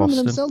 where Do you Boston,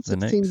 remember them the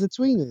Celtics teams, the Knicks?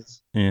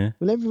 tweeners? Yeah,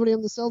 When everybody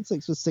on the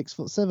Celtics was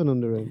 6'7"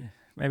 under him.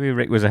 maybe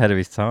Rick was ahead of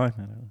his time.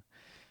 I don't know.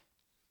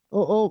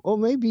 Or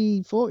maybe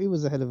he thought he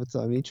was ahead of the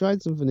time. He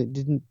tried something, it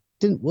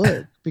didn't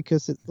work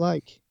because it's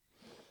like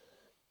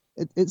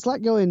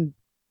going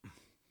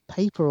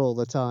paper all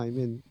the time.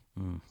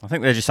 And I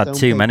think they just had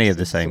too many of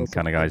the same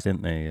kind of guys,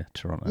 didn't they?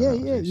 Toronto.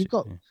 Yeah. You've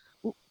got.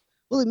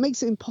 Well, it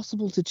makes it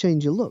impossible to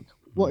change your look.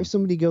 What if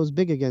somebody goes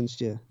big against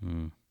you?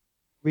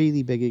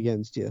 Really big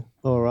against you?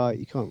 All right,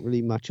 you can't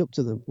really match up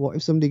to them. What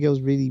if somebody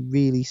goes really,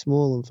 really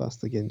small and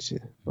fast against you?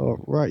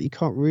 All right, you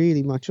can't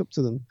really match up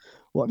to them.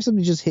 What if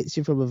somebody just hits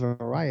you from a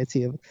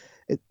variety of?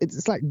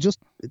 It's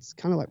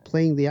kind of like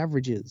playing the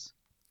averages,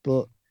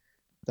 but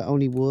that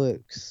only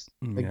works.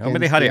 Yeah. I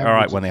mean, they had it all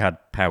right when they had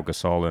Pau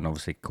Gasol and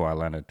obviously Kawhi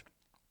Leonard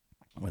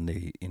when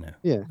they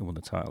won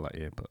the title that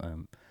year. But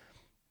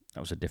that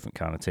was a different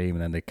kind of team,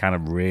 and then they kind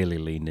of really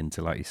leaned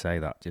into, like you say,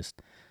 that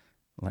just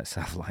let's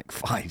have like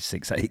 5,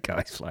 6, 8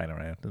 guys flying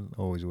around. Doesn't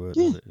always work,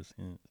 does it?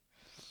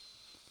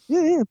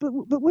 Yeah, but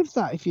with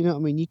that, if you know what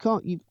I mean, you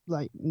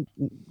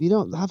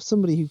don't have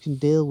somebody who can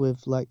deal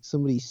with like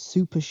somebody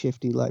super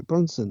shifty like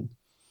Brunson.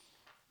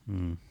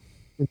 In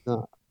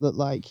that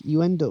like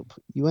you end up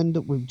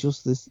with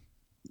just this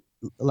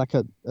like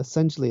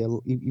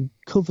you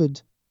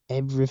covered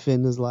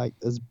everything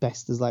as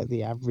best as like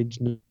the average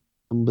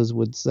numbers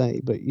would say,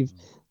 but you've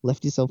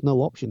left yourself no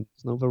options,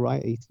 no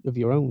variety of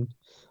your own.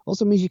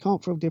 Also means you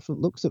can't throw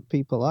different looks at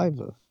people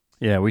either.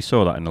 Yeah, we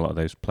saw that in a lot of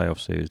those playoff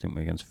series, didn't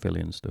we, against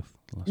Philly and stuff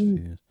the last few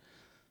years.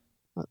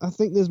 I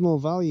think there's more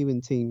value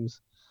in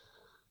teams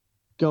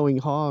going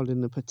hard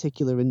in a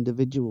particular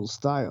individual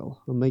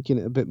style and making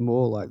it a bit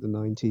more like the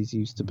 90s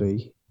used to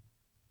be.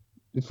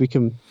 If we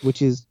can,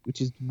 which is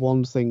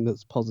one thing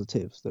that's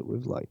positive that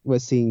we're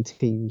seeing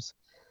teams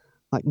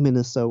like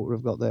Minnesota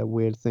have got their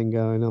weird thing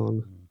going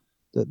on.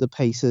 The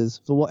Pacers,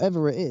 for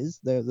whatever it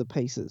is, they're the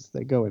Pacers.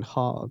 They're going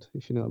hard,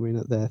 if you know what I mean,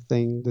 at their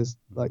thing. There's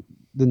like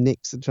the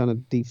Knicks are trying to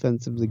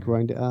defensively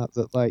grind it out.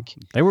 That like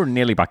they were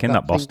nearly back in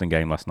that Boston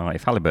game last night.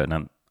 If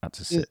Halliburton had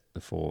to sit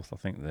the fourth, I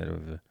think they'd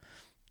have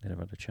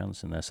had a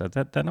chance in there. So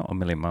they're not a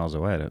million miles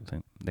away. I don't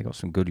think they got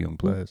some good young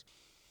players.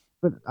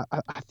 But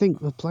I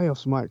think the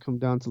playoffs might come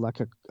down to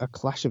like a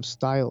clash of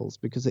styles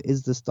because it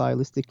is the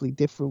stylistically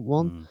different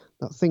one.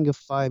 That thing of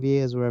 5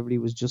 years where everybody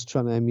was just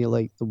trying to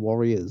emulate the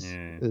Warriors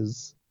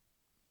is.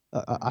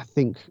 I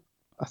think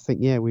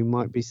we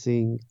might be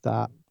seeing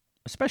that,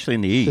 especially in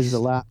the East.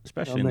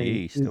 Especially in the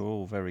East, they're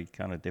all very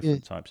kind of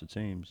different types of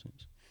teams.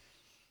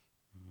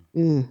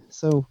 Yeah,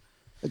 so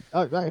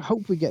I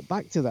hope we get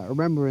back to that.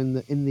 Remember in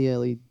the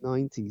early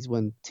 90s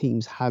when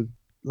teams had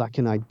like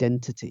an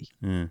identity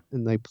and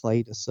they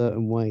played a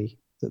certain way.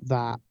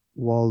 That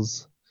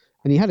was,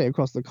 and you had it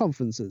across the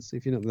conferences.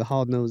 If you know the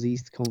hard-nosed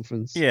East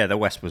Conference. Yeah, the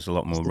West was a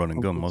lot more run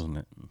and gun, wasn't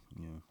it?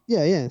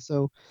 Yeah.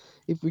 So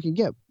if we can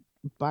get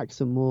back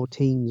some more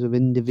teams with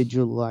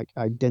individual like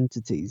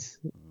identities,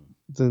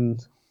 then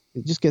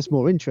it just gets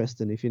more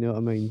interesting, if you know what I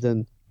mean,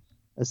 than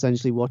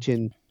essentially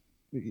watching,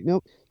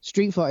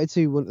 Street Fighter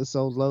 2 wouldn't have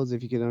sold loads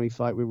if you could only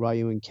fight with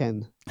Ryu and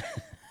Ken.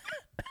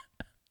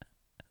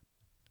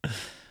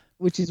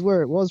 which is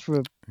where it was for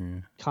a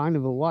Yeah. kind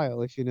of a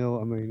while, if you know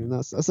what I mean. And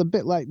that's a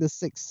bit like the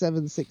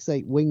 6'7",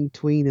 6'8" wing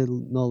tweener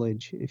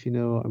knowledge, if you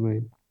know what I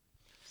mean.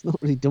 It's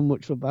not really done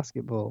much for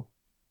basketball.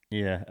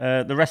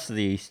 Yeah, the rest of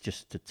the East,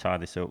 just to tie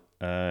this up,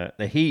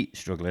 the Heat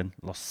struggling,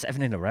 lost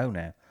 7 in a row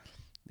now,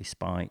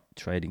 despite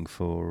trading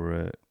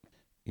for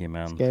your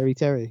man. Scary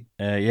Terry.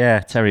 Yeah,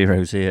 Terry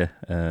Rozier,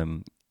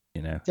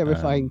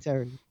 Terrifying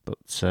Terry.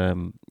 But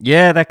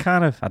yeah, they're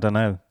kind of, I don't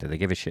know, do they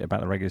give a shit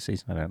about the regular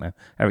season? I don't know.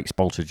 Eric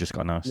Spoelstra just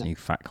got a nice new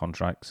fat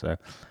contract, so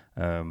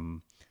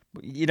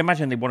you'd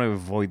imagine they want to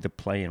avoid the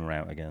play-in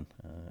route again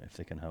if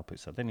they can help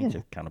it, so they need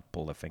to kind of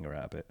pull their finger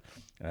out a bit.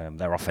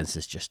 Their offense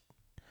is just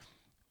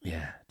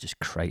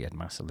created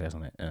massively,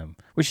 hasn't it?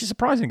 Which is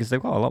surprising because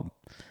they've got a lot of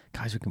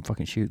guys who can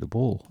fucking shoot the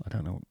ball. I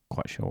don't know,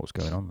 quite sure what's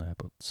going on there,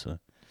 but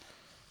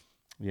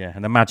yeah,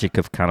 and the Magic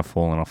have kind of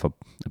fallen off a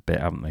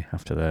bit, haven't they,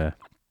 after their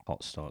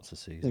hot start to the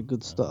season. A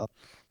good start.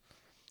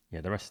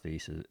 Yeah, the rest of the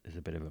East is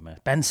a bit of a mess.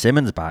 Ben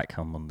Simmons back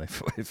on Monday,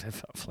 if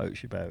that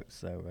floats your boat.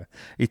 So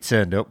he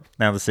turned up.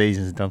 Now the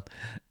season's done.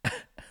 All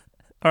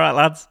right,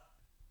 lads.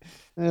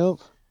 Hey up.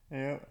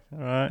 Yeah. All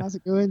right. How's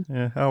it going?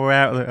 Yeah. Oh, we're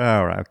out of the...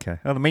 Oh, right, okay.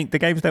 Oh, the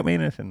games don't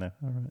mean anything now.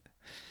 All right.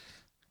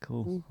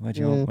 Cool. Where'd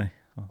you want me?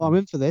 Oh. Well, I'm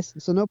in for this,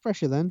 so no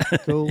pressure then.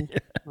 Cool.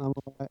 I'm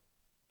all right.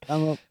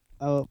 I'm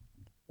up.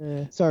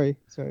 Sorry.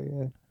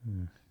 Yeah.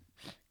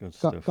 Good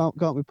stuff. Can't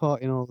be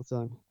partying all the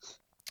time.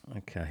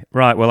 Okay.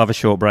 Right, we'll have a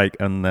short break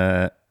and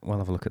we'll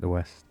have a look at the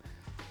West.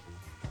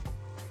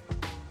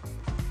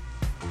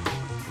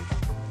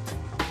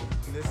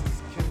 This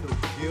is Kendall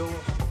Gill.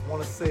 I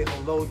want to say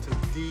hello to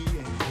Dee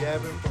and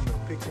Gavin from the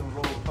Pick and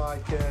Roll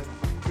podcast.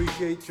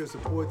 Appreciate your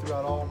support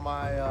throughout all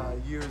my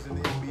years in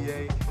the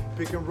NBA.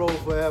 Pick and roll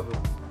forever.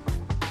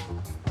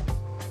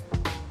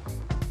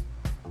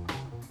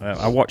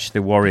 I watched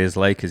the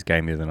Warriors-Lakers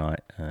game the other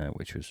night,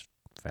 which was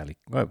fairly...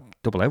 Well,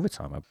 double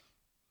overtime.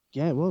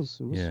 Yeah, it was.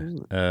 Yeah.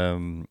 Wasn't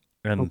it?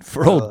 And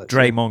for all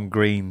Draymond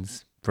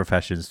Green's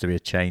professions to be a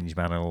change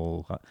man and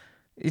all that,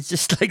 it's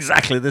just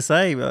exactly the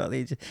same.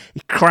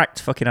 He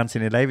cracked fucking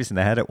Anthony Davis in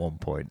the head at one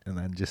point and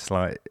then just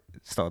like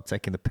started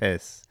taking the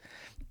piss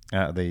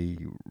out of the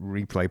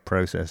replay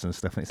process and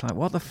stuff. And it's like,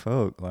 what the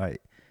fuck?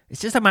 Like,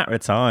 it's just a matter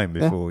of time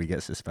before he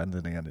gets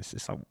suspended again. It's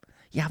just like,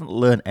 you haven't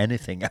learned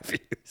anything, have you?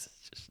 It's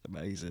just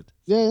amazing.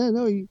 Yeah,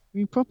 no, he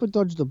proper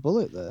dodged the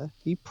bullet there.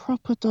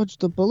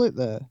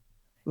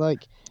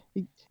 Like,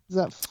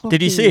 that fucking...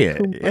 Did you see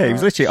it? Yeah, he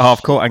was literally at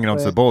half court hanging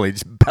onto the ball. He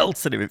just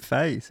belted him in the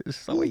face. It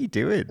was like, what are you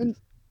doing? And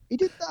he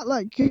did that,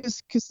 like,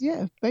 because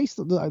based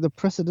on the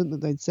precedent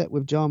that they'd set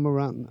with Ja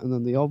Morant and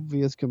then the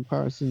obvious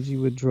comparisons you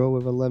would draw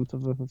with a length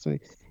of a thing,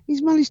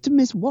 he's managed to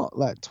miss, what,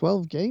 like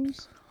 12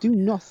 games? Do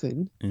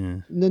nothing,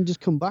 and then just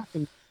come back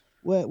and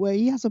where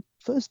he has the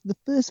first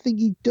thing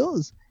he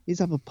does is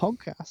have a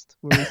podcast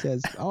where he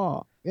says,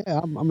 "Oh,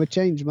 yeah, I'm a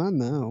changed man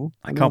now."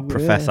 I can't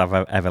profess I've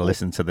ever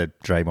listened to the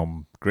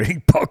Draymond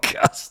Green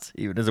podcast.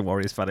 Even as a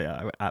Warriors fan,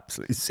 I have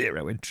absolutely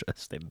zero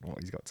interest in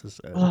what he's got to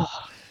say. I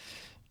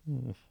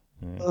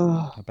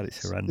bet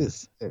it's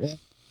horrendous.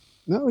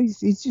 No,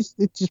 he's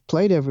just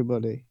played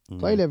everybody.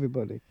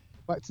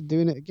 Back to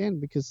doing it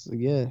again because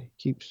he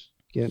keeps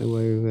getting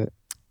away with it.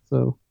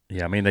 So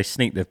yeah, I mean they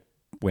sneaked the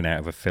win out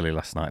of a Philly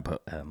last night,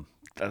 but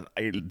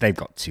they've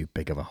got too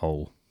big of a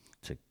hole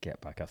to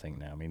get back, I think,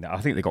 now. I mean, I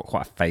think they've got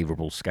quite a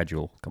favourable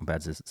schedule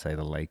compared to, say,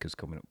 the Lakers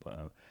coming up.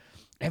 But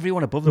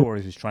everyone above the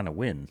Warriors is trying to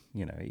win.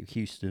 You know,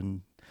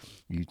 Houston,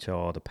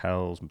 Utah, the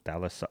Pels,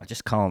 Dallas. I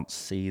just can't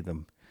see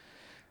them.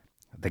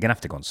 They're going to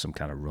have to go on some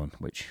kind of run,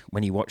 which,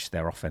 when you watch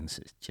their offense,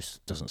 it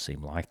just doesn't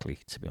seem likely,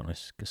 to be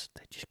honest, because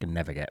they just can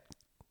never get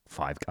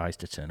 5 guys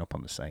to turn up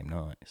on the same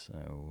night.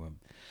 So...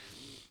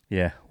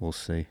 yeah, we'll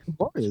see.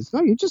 Warriors?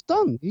 No, you're just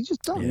done. Yeah.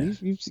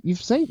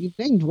 You've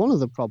named one of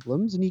the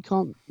problems, and you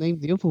can't name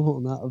the other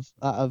one out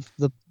of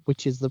the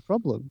which is the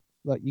problem.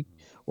 Like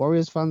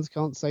Warriors fans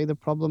can't say the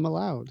problem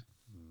aloud.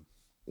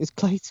 It's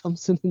Klay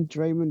Thompson and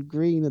Draymond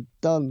Green are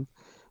done.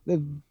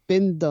 They've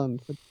been done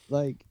for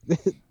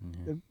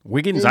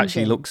Wiggins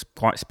actually looks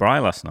quite spry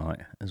last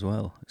night as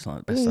well. It's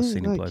like the best I've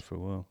seen him play for a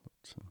while.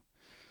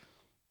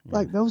 Yeah.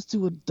 Like, those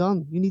two are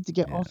done. You need to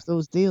get off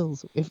those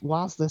deals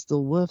whilst they're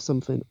still worth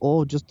something,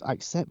 or just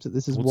accept that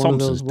this is one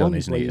Thompson's of those done,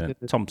 ones. Isn't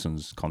he?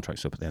 Thompson's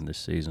contract's up at the end of the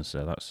season,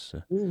 so that's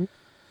going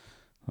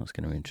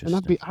to be interesting.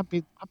 And I'd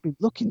be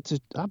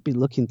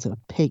looking to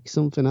pick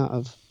something out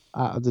of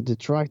the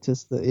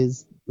detritus that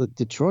is the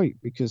Detroit,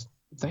 because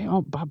they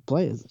aren't bad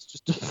players. It's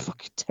just a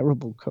fucking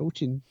terrible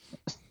coaching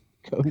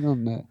going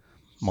on there.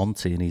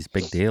 Monty and his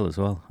big deal as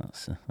well.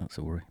 That's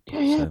a worry.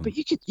 But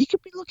you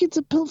could be looking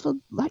to build for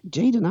like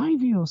Jaden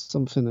Ivey or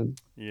something,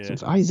 and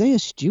Isaiah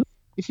Stewart,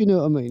 if you know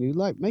what I mean, who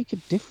like make a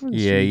difference.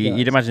 Yeah,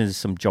 you'd imagine there's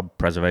some job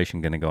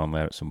preservation going to go on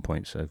there at some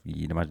point. So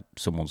you'd imagine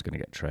someone's going to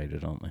get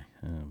traded, aren't they?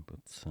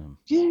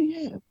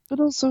 But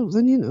also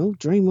then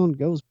Draymond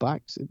goes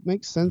back. So it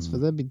makes sense for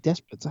them to be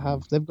desperate to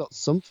have. They've got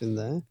something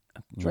there.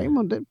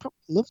 Draymond, they'd probably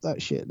love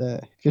that shit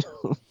there. You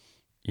know.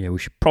 Yeah, we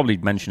should probably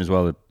mention as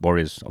well the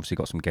Warriors obviously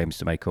got some games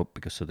to make up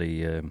because of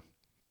the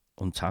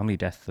untimely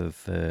death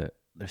of the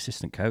their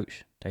assistant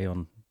coach,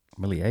 Dejan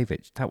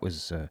Miljevic. That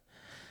was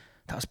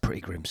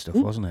pretty grim stuff,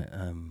 wasn't it?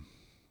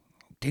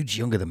 Dude's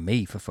younger than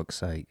me, for fuck's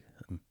sake,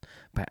 and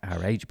about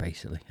our age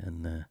basically.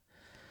 And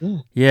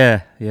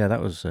yeah,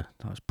 that was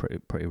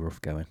pretty rough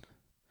going.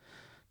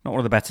 Not one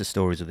of the better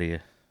stories of the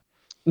year.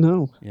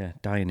 No. Yeah,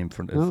 dying in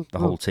front of the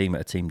whole team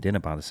at a team dinner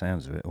by the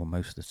sounds of it, or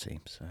most of the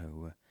team. So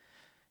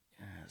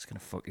yeah, it's going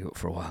to fuck you up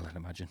for a while, I'd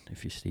imagine,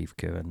 if you're Steve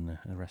Kerr and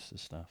the rest of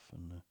the staff.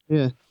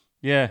 And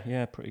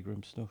yeah, pretty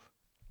grim stuff.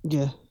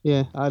 Yeah.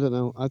 I don't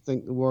know. I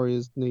think the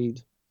Warriors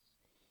need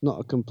not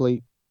a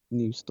complete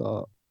new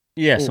start.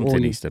 Yeah, All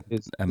something needs to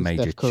is a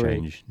major Steph Curry.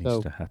 change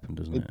needs to happen,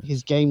 doesn't it?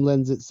 His game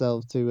lends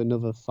itself to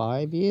another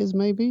 5 years,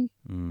 maybe.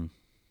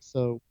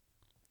 So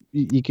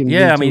you can.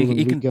 Yeah, I retool mean, and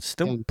he can re-go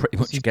still again, pretty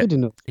because much get. good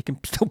enough. He can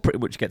still pretty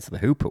much get to the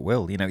hoop at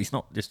will. You know, he's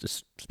not just a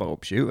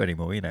spot-up shooter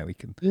anymore. You know, he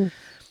can. Yeah.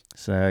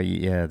 So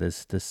yeah,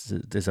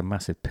 there's a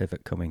massive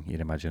pivot coming.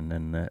 You'd imagine,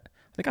 and I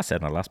think I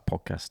said in our last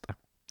podcast, I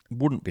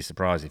wouldn't be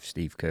surprised if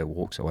Steve Kerr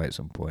walks away at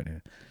some point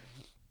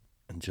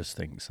and just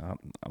thinks, I'll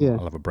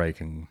have a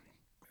break and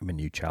a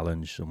new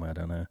challenge somewhere. I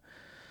don't know.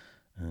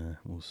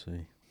 We'll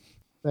see.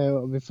 That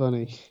would be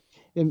funny.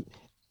 In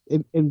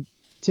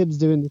Tibbs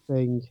doing the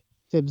thing,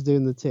 Tibbs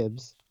doing the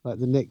Tibbs, like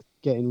the Knicks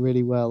getting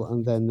really well,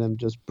 and then them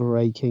just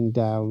breaking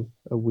down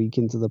a week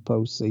into the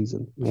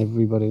postseason.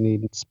 Everybody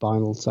needing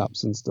spinal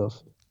taps and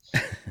stuff.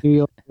 New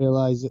York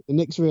the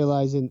Knicks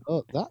realizing,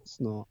 oh,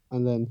 that's not,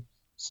 and then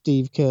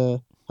Steve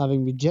Kerr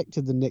having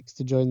rejected the Knicks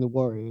to join the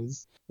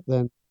Warriors,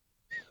 then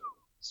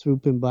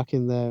swooping back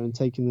in there and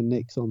taking the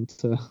Knicks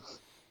onto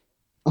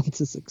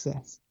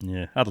success.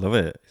 Yeah, I'd love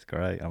it. It's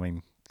great. I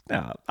mean,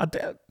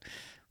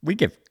 we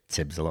give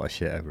Tibbs a lot of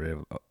shit over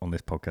here on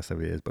this podcast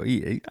over years, but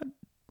he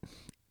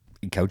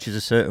coaches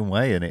a certain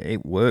way, and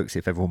it works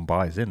if everyone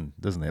buys in,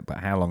 doesn't it? But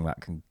how long that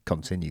can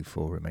continue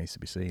for remains to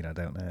be seen. I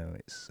don't know.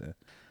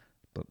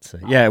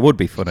 Yeah, it would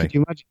be funny.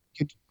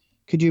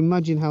 Could you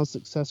imagine how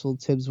successful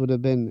Tibbs would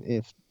have been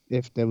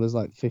if there was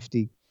like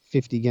 50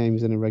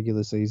 games in a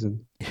regular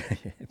season?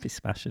 He'd be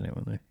smashing it,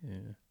 wouldn't he?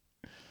 Yeah.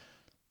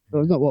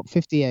 Well, not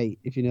 58,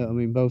 if you know what I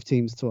mean. Both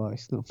teams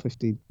twice, not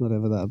 50,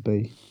 whatever that'd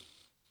be.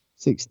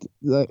 60,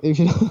 like, if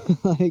you know,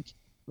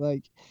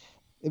 like,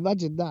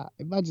 imagine that.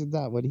 Imagine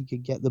that when he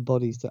could get the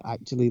bodies to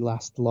actually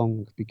last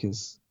long,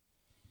 because,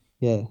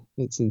 yeah,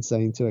 it's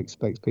insane to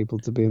expect people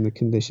to be in the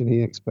condition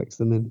he expects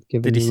them in.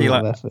 Did you see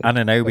like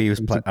Anunoby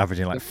was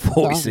averaging like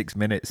 46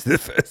 minutes the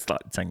first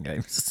like 10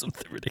 games or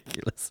something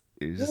ridiculous?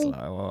 He was just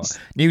like, oh,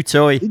 new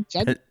toy.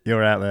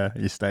 You're out there.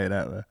 You're staying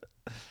out there.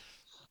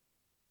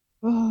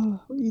 Oh,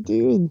 what are you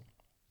doing?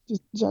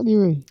 Just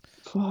January.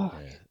 Fuck.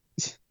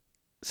 Yeah.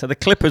 So the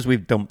Clippers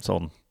we've dumped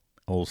on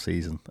all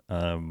season,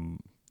 and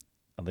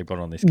they've gone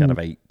on this kind of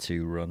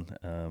 8-2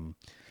 run.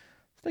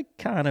 They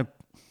kind of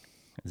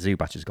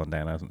Zubac has gone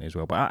down, hasn't he, as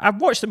well? But I've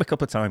watched them a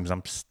couple of times.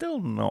 I'm still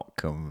not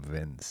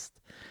convinced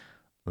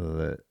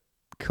that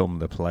come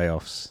the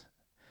playoffs,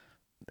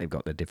 they've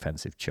got the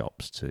defensive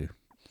chops to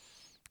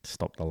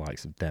stop the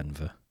likes of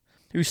Denver,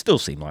 who still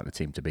seem like the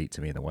team to beat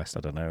to me in the West. I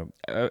don't know.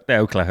 The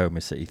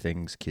Oklahoma City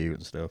thing's cute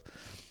and stuff.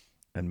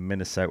 And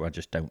Minnesota, I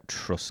just don't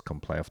trust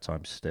come playoff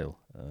time still.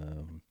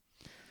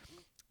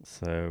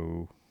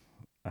 So,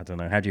 I don't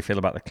know. How do you feel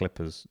about the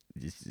Clippers?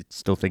 You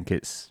still think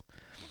it's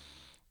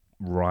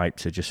right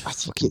to just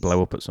fucking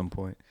blow up at some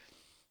point?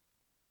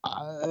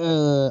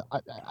 I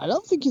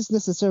don't think it's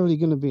necessarily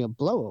going to be a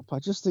blow up. I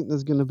just think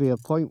there's going to be a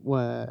point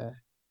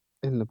where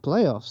in the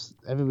playoffs,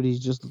 everybody's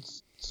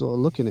just sort of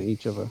looking at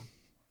each other.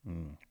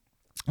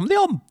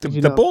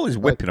 The ball is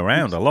whipping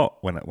around a lot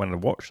when I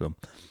watch them,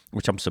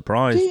 which I'm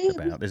surprised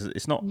about.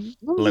 It's not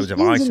loads of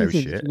ISO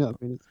shit. You know what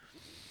I mean?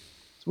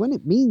 It's when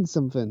it means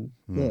something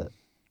that,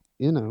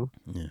 you know.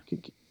 Yeah.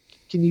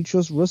 Can you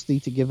trust Rusty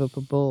to give up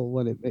the ball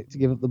when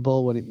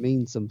it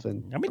means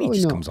something? I mean, he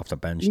just comes off the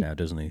bench now,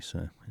 doesn't he?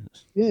 So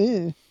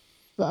yeah.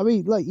 But I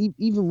mean, like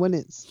even when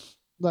it's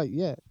like,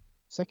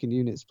 second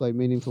units play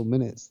meaningful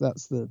minutes.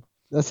 That's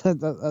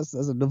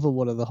another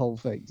one of the whole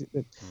things.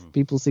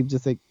 People seem to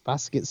think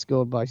baskets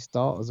scored by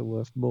starters are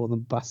worth more than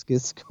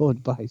baskets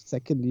scored by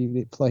second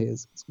unit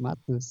players. It's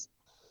madness.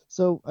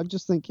 So I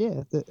just think,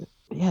 I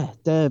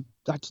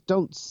just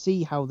don't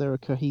see how they're a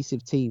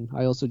cohesive team.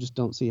 I also just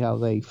don't see how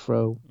they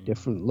throw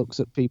different looks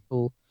at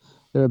people.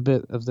 They're a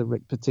bit of the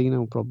Rick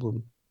Pitino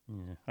problem.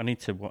 Yeah, I need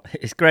to.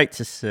 It's great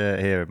to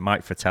hear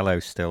Mike Fratello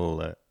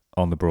still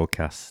on the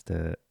broadcast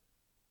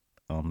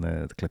on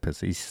the Clippers.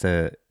 They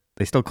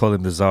still call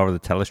him the Czar of the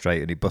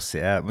Telestrator, and he busts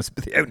it out. Must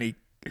be the only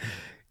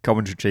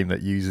commentary team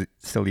that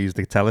still use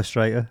the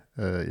Telestrator.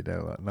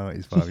 Like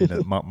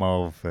 95.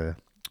 Marv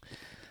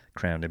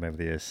crowned him over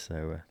the years,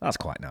 so that's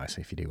quite nice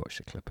if you do watch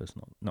the Clippers.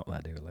 Not that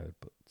I do a load,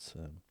 but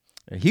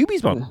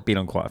Hubie's been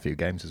on quite a few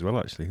games as well.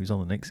 Actually, who's on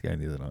the Knicks game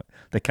the other night?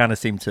 They kind of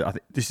seem to. I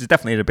think this is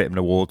definitely a bit of an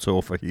award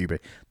tour for Hubie.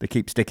 They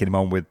keep sticking him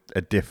on with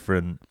a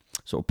different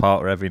sort of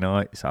partner every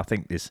night. So I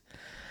think this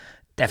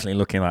definitely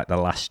looking like the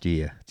last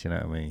year. Do you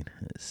know what I mean?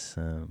 It's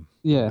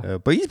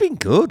but he's been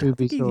good. I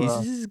think he's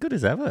as good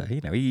as ever.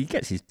 You know, he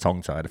gets his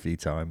tongue tied a few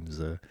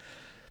times.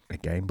 a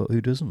game, but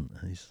who doesn't?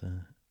 He's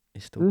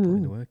still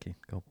putting the work in.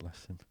 God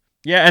bless him.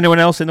 Yeah, anyone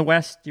else in the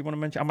West do you want to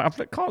mention? I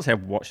can't say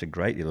I've watched a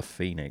great deal of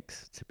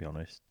Phoenix, to be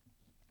honest.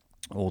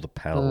 All the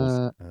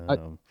Pels.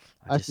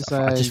 I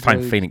just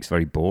find Phoenix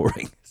very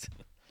boring.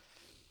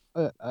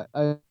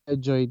 I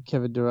enjoyed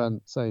Kevin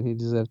Durant saying he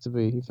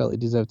felt he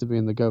deserved to be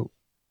in the GOAT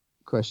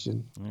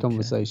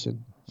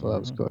conversation. So that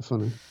was quite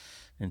funny.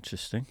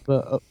 Interesting.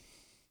 But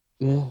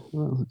yeah,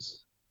 well,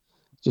 it's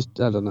just,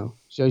 I don't know.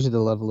 Shows you the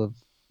level of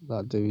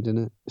that dude,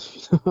 innit?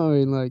 I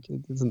mean, like,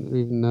 it doesn't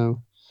even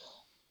know.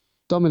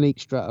 Dominique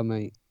Strata,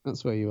 mate.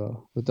 That's where you are.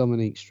 The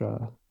Dominique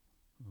Strata.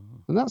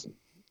 And that's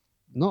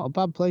not a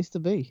bad place to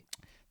be.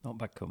 Not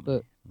bad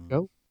company. But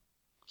go.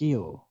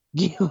 Gio.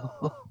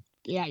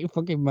 Get out your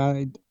fucking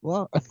mind.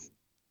 What? I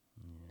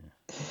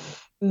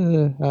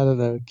don't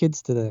know.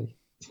 Kids today.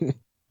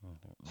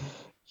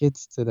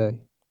 Kids today.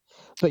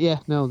 But yeah,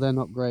 no, they're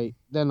not great.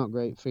 They're not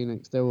great,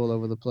 Phoenix. They're all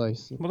over the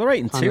place. Well, they're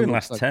 8-2 in the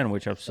last 10,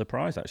 which I'm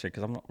surprised, actually,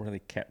 because I've not really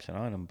kept an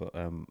eye on them. But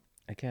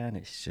again,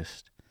 it's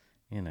just,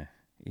 you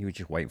were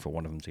just waiting for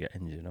one of them to get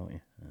injured, aren't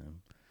you?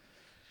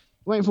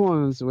 Waiting for one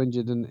of them to get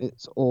injured, and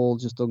it's all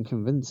just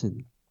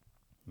unconvincing.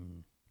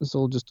 It's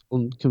all just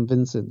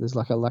unconvincing. There's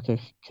like a lack of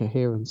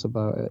coherence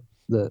about it.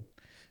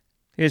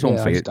 Here's one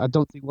for you. I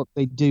don't think what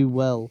they do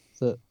well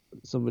that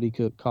somebody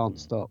can't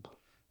stop.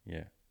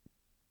 Yeah.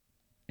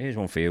 Here's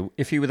one for you.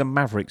 If you were the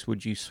Mavericks,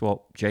 would you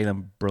swap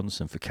Jalen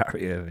Brunson for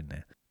Kyrie Irving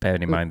there?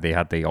 Bearing in mind they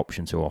had the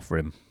option to offer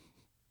him,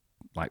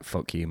 like,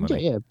 fuck you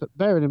money. Yeah, but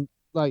bearing in,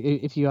 like,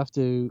 if you have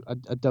to,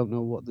 I don't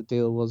know what the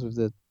deal was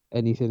with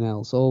anything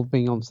else. All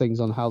being on things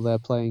on how they're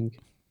playing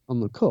on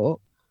the court.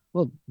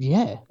 Well,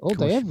 yeah, all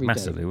day, every day.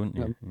 Massively, wouldn't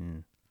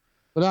you?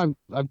 But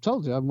I've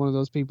told you, I'm one of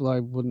those people I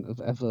wouldn't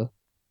have ever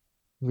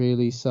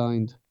really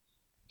signed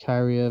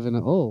Kyrie Irving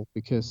at all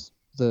because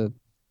the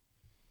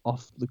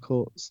off the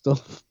court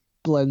stuff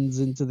blends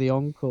into the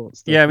on court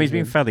stuff. Yeah, I mean, he's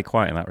been fairly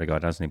quiet in that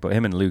regard, hasn't he? But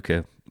him and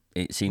Luka,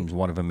 it seems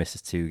one of them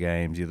misses 2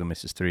 games, the other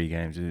misses 3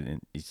 games.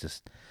 He's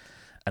just,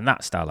 and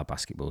that style of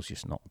basketball is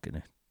just not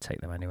going to take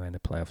them anywhere in the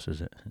playoffs,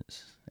 is it?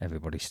 It's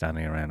everybody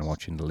standing around and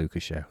watching the Luka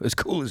show. As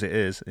cool as it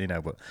is,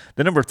 but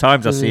the number of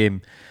times I see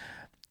him,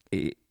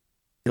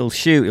 he'll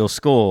shoot, he'll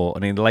score,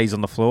 and he lays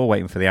on the floor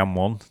waiting for the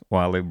and-1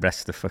 while the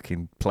rest of the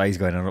fucking play's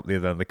going on up the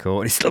other end of the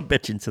court. And he's still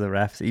bitching to the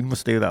refs. He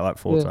must do that like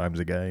 4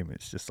 times a game.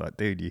 It's just like,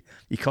 dude,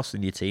 you're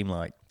costing your team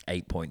like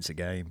 8 points a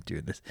game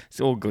doing this.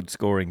 It's all good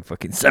scoring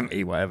fucking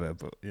 70, whatever,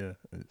 but yeah,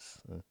 it's,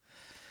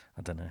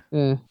 I don't know.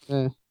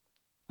 Yeah.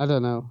 I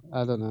don't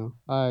know.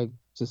 I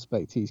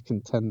suspect he's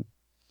content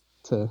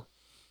to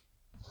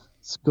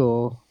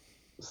score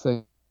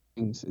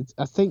things.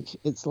 I think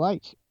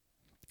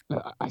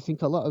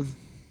a lot of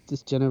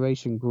this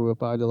generation grew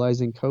up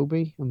idolizing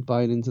Kobe and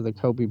buying into the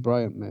Kobe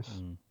Bryant myth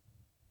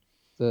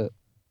that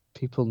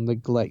people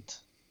neglect.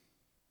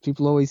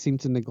 People always seem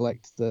to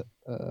neglect that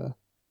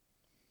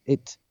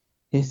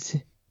his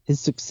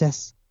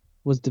success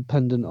was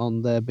dependent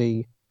on there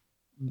being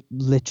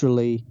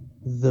literally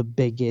the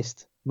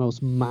biggest,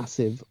 most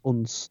massive,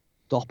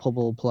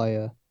 unstoppable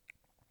player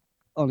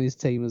on his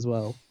team as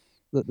well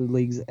that the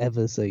league's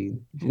ever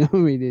seen. Do you know what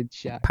I mean? In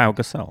Shaq. Pau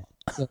Gasol.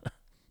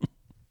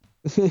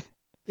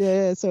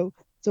 Yeah, so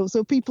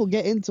people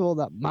get into all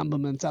that Mamba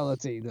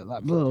mentality that,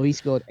 like, oh, he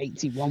scored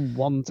 81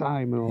 one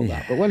time and all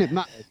that. But when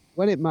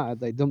it mattered,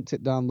 they dumped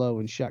it down low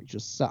and Shaq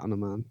just sat on a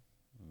man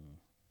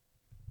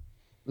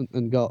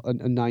and got a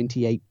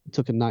 98,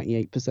 took a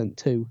 98%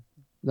 too.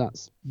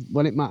 That's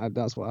when it mattered.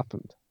 That's what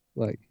happened.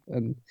 Like,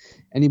 and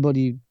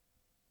anybody who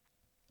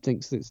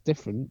thinks it's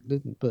different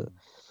didn't. But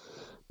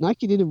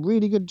Nike did a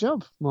really good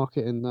job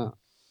marketing that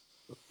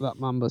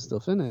Mamba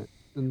stuff, innit?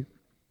 And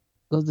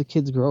those the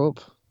kids grow up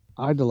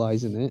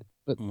idolizing it.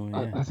 But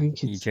I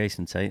think it's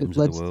Jason Tatum's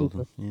of the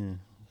world.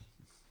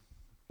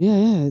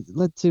 It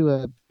led to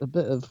a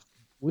bit of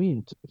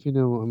weird, if you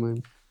know what I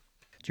mean.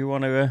 Do you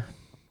want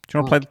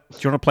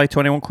to play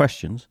 21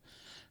 questions?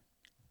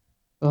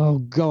 Oh,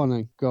 go on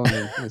then.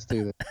 Let's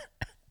do this.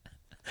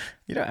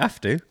 You don't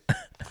have to.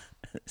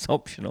 It's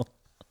optional.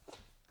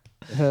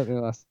 It hurt me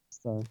last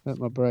time. Hurt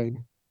my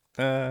brain.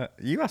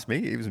 You asked me.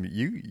 It was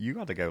you. You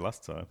had to go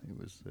last time. It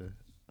was.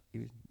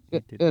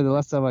 The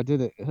last time I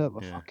did it hurt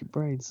my fucking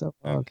brain so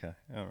hard. Okay,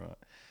 all right.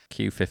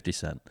 Q 50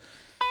 Cent.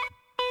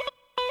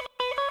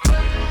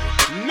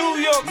 New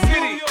York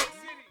City.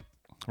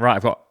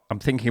 Right, I'm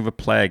thinking of a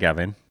player,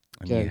 Gavin,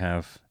 and you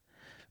have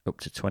up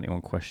to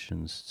 21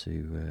 questions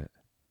to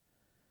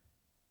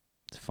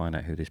find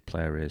out who this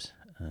player is.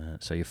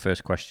 So your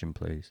first question,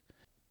 please.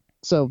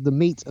 So the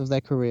meat of their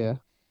career,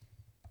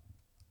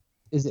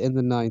 is it in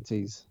the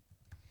 90s?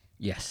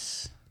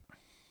 Yes.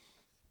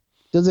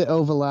 Does it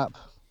overlap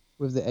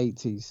with the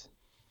 80s?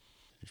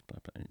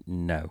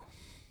 No.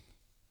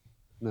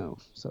 No.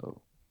 So,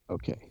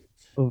 okay.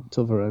 Towards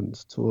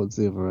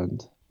the other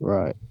end.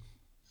 Right.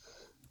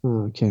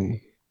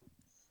 Okay.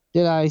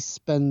 Did I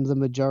spend the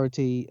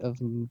majority of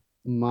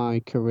my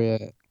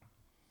career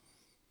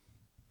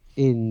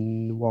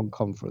in one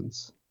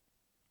conference?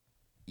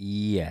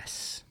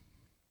 Yes.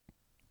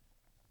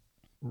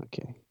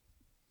 Okay.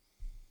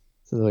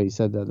 So the way you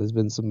said that, there's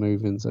been some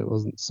moving, so it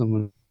wasn't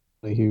someone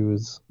who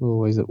was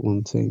always at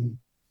one team.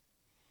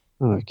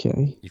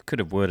 Okay. You could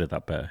have worded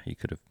that better. You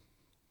could have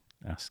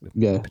asked the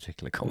Yeah.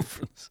 particular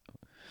conference.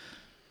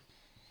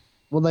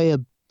 Were they a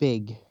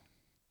big?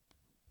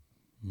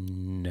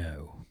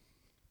 No.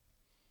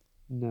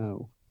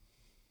 No.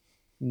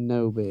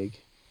 No big.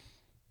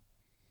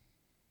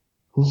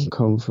 One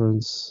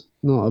conference,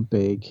 not a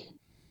big.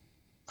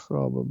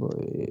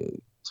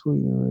 Probably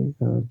between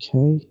the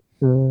okay.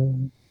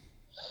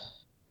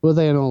 Were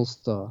they an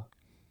all-star?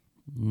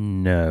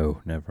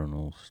 No, never an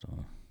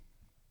all-star.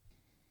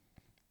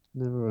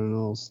 Never an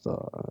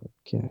all-star.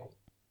 Okay.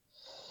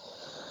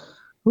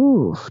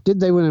 Ooh, did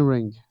they win a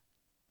ring?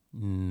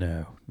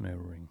 No, no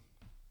ring.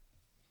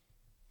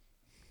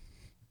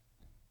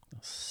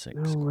 That's 6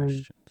 No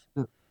ring.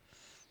 questions.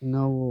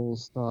 No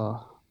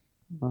all-star.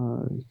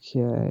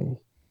 Okay.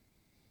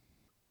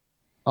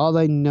 Are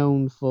they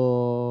known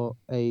for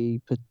a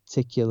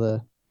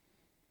particular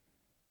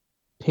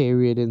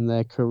period in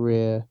their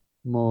career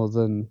more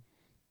than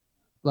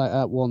like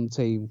at one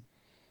team?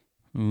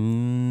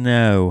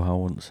 No, I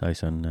wouldn't say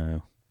so.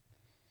 No,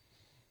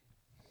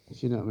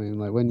 If you know what I mean,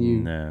 like when you,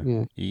 no.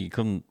 yeah, You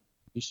couldn't.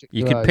 shook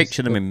You your can eyes,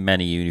 picture them but- in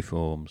many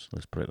uniforms.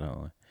 Let's put it that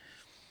way.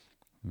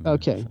 No,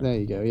 Okay, so- there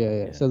you go.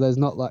 Yeah. yeah. So there's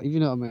not like, if you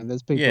know what I mean,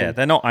 there's people. Yeah,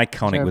 they're not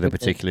iconic with a Jeremy Lin.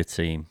 particular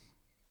team.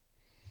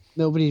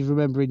 Nobody's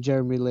remembering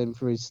Jeremy Lin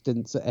for his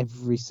stints at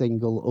every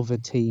single other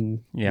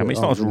team. Yeah, I mean, it's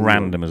that not as aren't really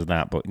random as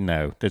that, but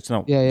no, there's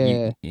not.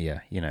 Yeah. Yeah,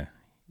 you know,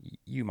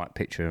 you might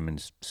picture them in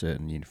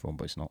certain uniform,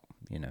 but it's not,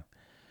 you know.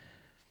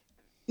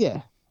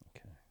 Yeah.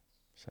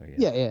 So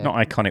yeah, Yeah. not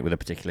iconic with a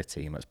particular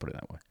team. Let's put it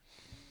that way.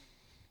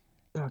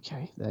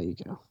 Okay, there you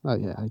go. Oh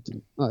yeah,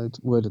 I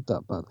worded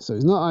that bad. So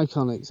he's not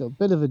iconic, so a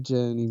bit of a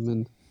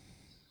journeyman.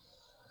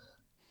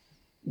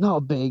 Not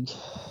a big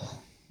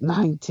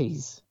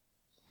 90s.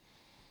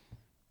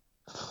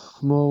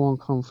 More one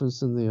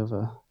conference than the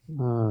other.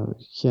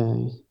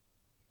 Okay.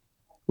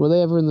 Were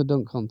they ever in the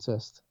dunk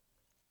contest?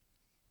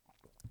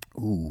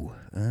 Ooh,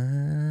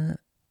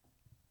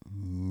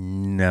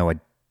 no, I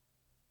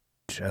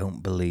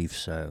don't believe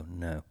so.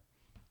 No,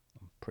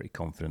 I'm pretty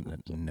confident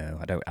that no,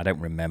 I don't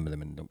remember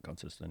them in the dunk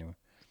contest anyway.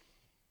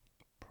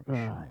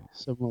 Pretty Right.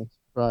 So more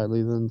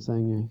Riley than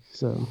Thingy.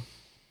 So.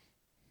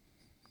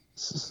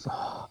 Shit.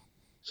 I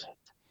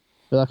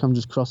feel like I'm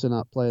just crossing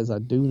out players I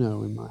do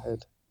know in my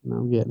head. Now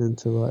I'm getting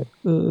into like.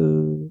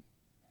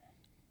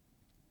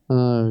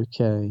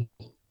 Okay.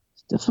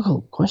 It's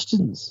difficult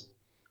questions.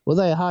 Were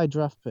they a high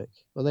draft pick?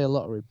 Were they a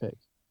lottery pick?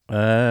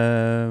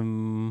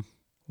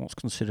 What's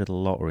considered a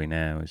lottery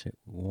now? Is it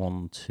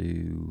 1,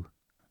 2?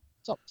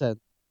 Top 10.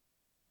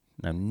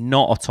 No,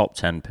 not a top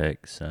 10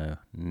 pick. So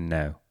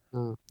no,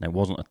 Oh. no, it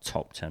wasn't a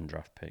top 10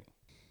 draft pick.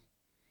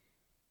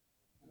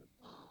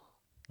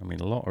 I mean,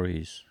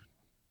 lotteries.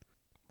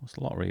 What's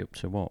lottery up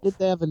to? What? Did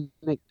they have a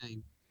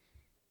nickname?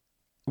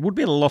 It would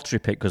be a lottery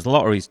pick because the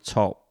lottery's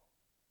top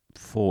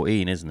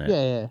 14, isn't it?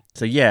 Yeah.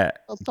 So yeah,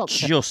 Well, top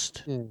 10.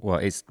 just Yeah. well,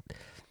 it's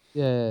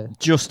Yeah.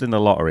 just in the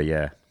lottery,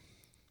 yeah,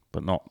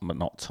 but not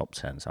top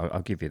 10. So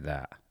I'll give you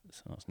that.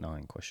 So that's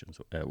 9 questions.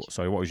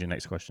 Sorry, what was your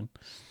next question?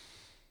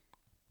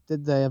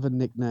 Did they have a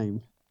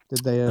nickname?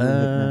 Did they have a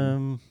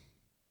nickname?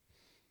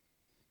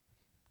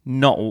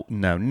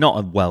 Not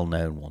a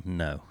well-known one.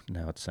 No,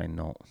 I'd say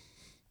not.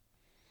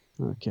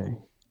 Okay.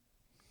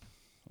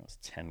 That's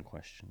 10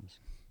 questions.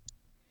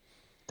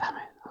 Damn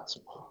it, that's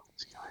more.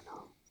 What's going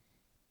on?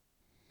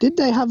 Did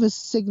they have a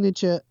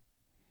signature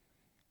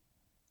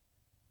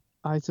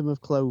item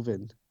of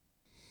clothing?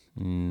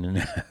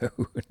 No,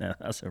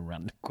 that's a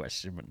random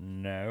question, but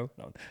no,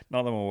 not that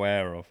I'm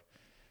aware of.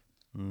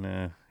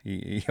 No,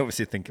 you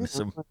obviously thinking of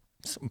some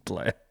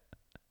player.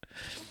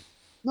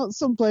 Not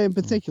some player in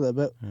particular,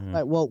 but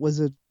like Walt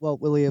Williams.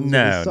 With his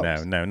No,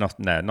 socks.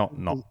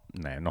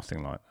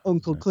 nothing like that.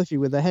 Uncle Cliffy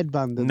with a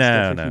headband and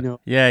No, stuff. no. If you know,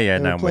 Yeah, there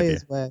no, are I'm with you.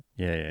 players where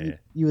Yeah.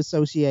 you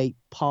associate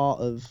part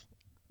of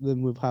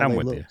them with how I'm they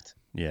with you. looked.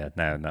 Yeah,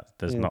 no,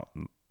 there's Yeah.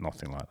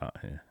 nothing like that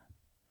here.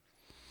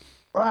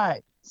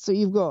 Right. So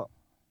you've got.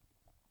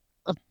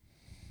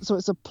 So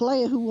it's a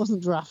player who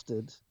wasn't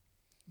drafted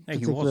Yeah, he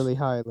particularly was.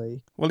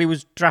 highly. Well, he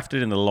was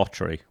drafted in the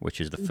lottery, which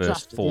is the He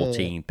first drafted, yeah,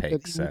 14 But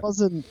picks. So.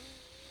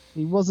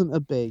 He wasn't a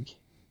big.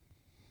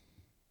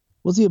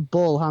 Was he a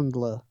ball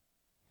handler?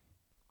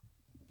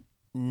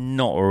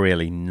 Not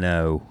really.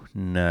 No.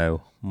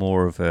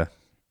 More of a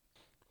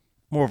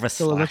So we're looking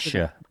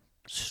slasher.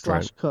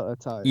 Slash Stroke. cutter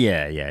type.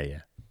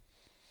 Yeah.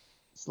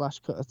 Slash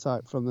cutter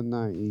type from the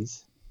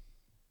 90s.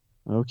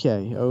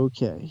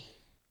 Okay.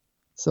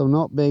 So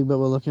not big, but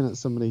we're looking at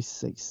somebody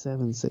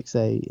 6'7",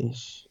 6'8"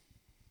 ish.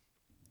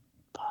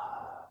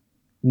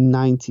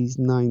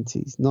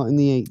 90s, not in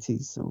the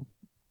 80s. So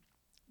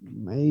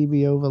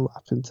maybe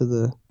overlapping to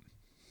the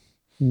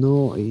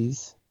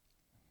noughties.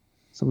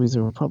 Some of these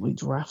were probably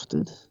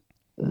drafted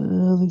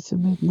early to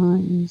mid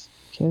 90s.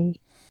 Okay.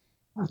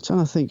 I'm trying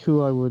to think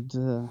who I would.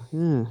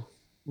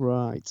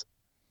 Right.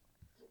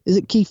 Is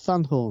it Keith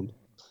Van Horn?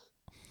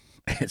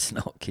 It's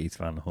not Keith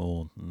Van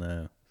Horn.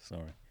 No,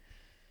 sorry.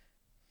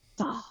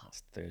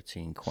 That's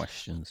 13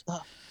 questions.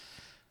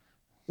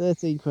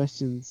 13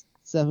 questions,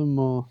 7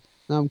 more.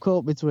 Now I'm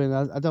caught between.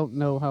 I don't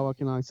know how I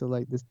can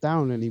isolate this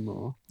down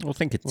anymore. Well,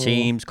 think of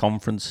teams,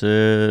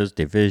 conferences,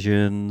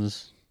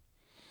 divisions,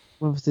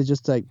 Well, if they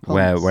just take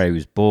where punts. he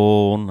was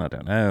born. I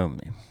don't know.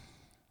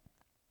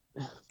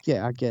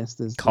 Yeah, I guess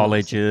there's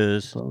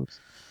Colleges. I suppose.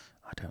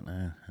 I don't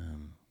know.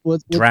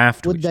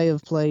 Draft. which- Would they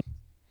have played?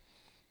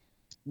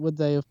 Would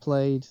they have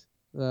played?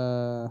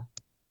 I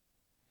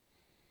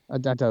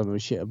don't know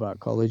shit about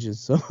colleges,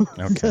 so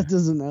that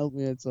doesn't help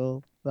me at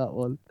all. That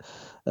one.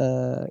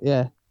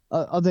 Yeah.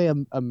 Are they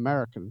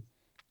American?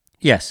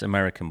 Yes,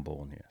 American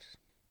born, yes.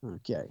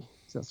 Okay,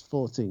 so that's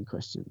 14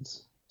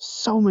 questions.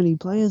 So many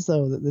players,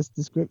 though, that this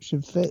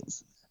description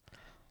fits.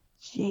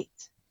 Shit.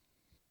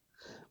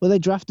 Were they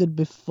drafted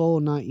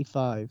before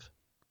 95?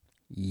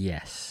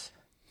 Yes.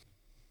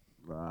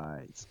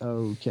 Right,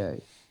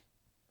 okay.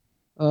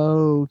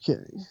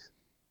 Okay.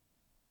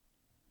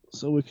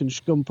 So we can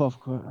scump off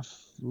quite a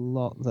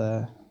lot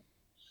there.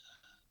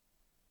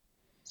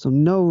 So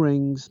no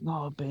rings,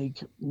 not a big,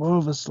 more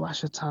of a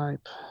slasher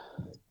type.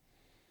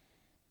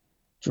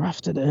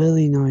 Drafted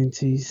early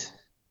 90s.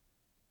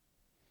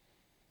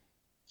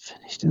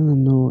 Finished in the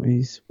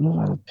noughties. Would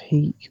have had a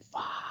peak.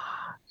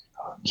 Fuck.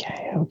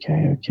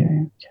 Okay.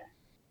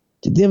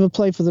 Did they ever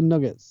play for the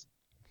Nuggets?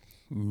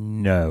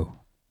 No.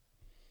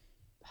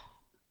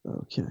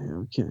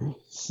 Okay.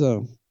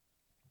 So,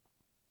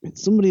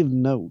 it's somebody of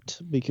note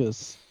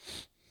because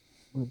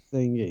of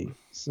thingy.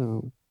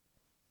 So,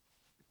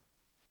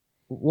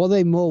 were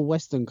they more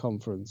Western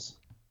Conference?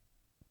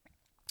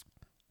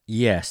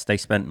 Yes, they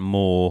spent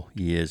more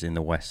years in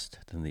the West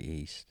than the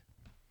East.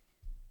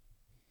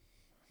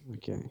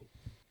 Okay.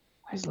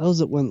 There's loads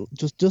that went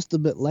just a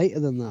bit later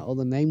than that. All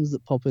the names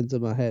that pop into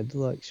my head,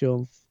 like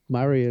Sean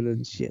Marion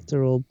and shit,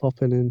 are all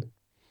popping in.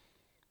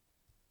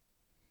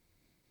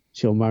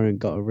 Sean Marion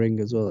got a ring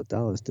as well at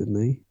Dallas, didn't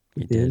he?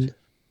 He At the did. end.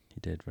 He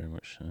did, very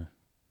much so.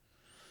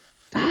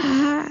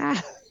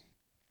 Ah!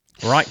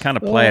 Right kind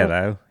of player,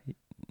 though.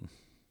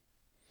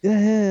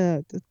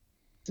 Yeah.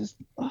 Just.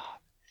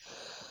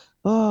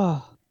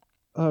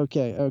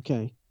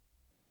 Okay.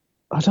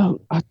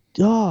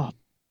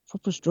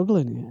 Proper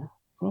struggling here.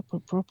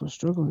 Proper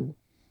struggling.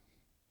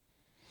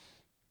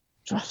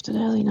 Drafted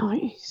early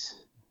 90s.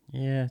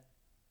 Yeah.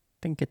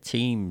 Think of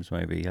teams,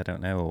 maybe. I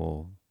don't know.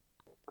 Or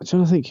I'm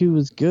trying to think who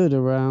was good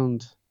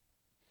around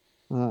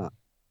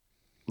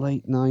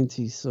late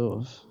 90s, sort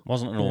of.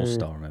 wasn't an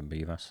all-star, remember?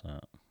 You've asked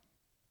that.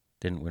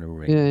 Didn't win a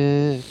ring.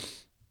 Yeah.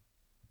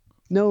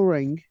 No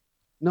ring.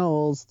 No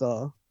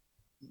all-star.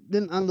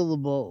 Didn't handle the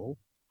ball.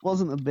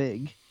 Wasn't a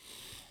big.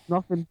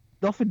 Nothing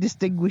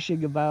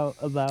distinguishing about.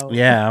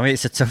 Yeah, I mean,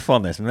 it's a tough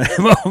one, this.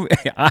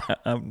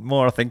 The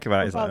more I think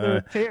about it, it's About their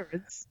like,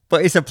 appearance.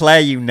 but it's a player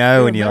you know,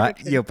 They're and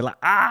American. you'll be like,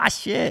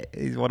 shit,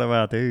 he's one of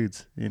our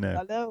dudes, you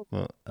know. I know.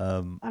 But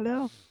I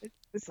know.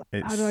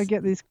 How do I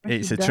get these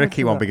questions it's a down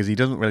tricky to one that? because he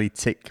doesn't really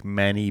tick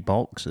many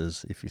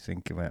boxes if you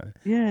think about it.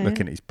 Yeah.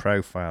 Looking at his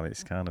profile,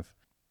 it's kind of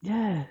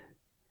Yeah.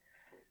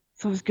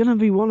 So it's gonna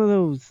be one of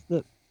those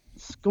that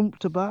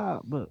skumped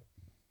about, but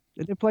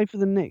did they play for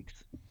the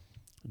Knicks?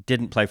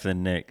 didn't play for the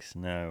Knicks.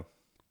 No,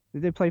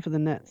 Did they play for the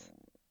Nets?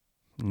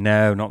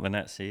 not the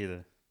Nets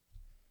either.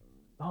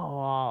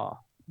 Oh,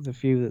 there's a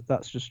few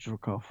that's just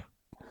struck off.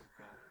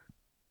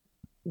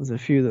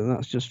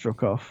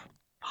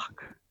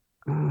 Fuck.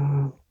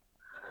 How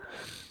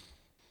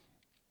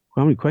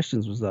many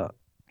questions was that?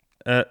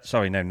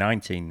 Sorry, no,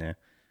 19 now.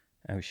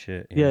 Oh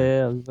shit.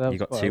 Yeah, that was You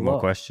got quite 2 a more lot.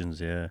 questions,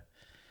 yeah.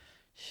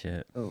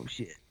 Shit. Oh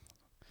shit.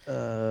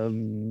 Yeah,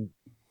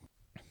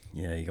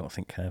 you got to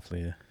think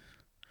carefully here.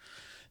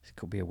 This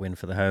could be a win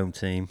for the home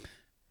team.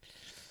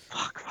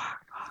 Fuck.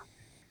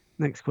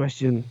 Next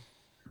question.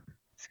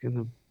 It's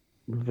gonna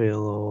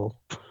reveal all.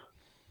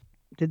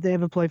 Did they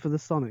ever play for the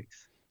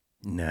Sonics?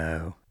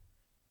 No.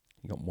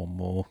 You got one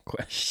more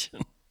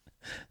question.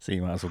 So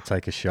you might as well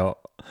take a shot.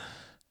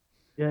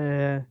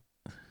 Yeah.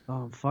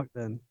 Oh fuck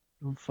then.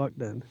 If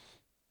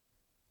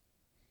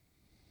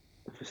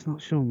it's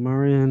not Sean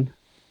Marion,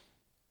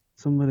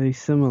 somebody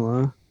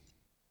similar,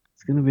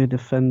 it's gonna be a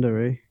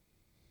defender, eh?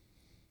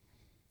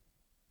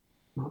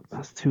 Oh,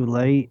 that's too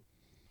late.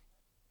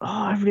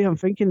 Oh, everybody I'm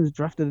thinking is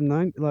drafted in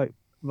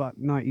about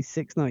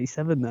 96,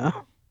 97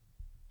 now.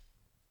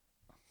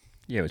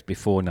 Yeah, it was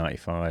before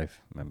 95,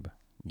 remember?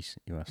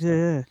 You asked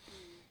that.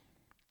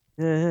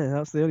 Yeah,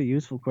 that's the only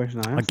useful question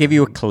I asked. I'll give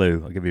you a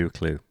clue.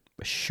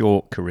 A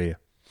short career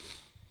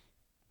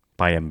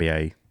by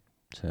NBA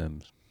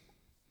terms.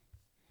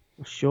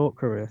 A short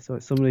career, so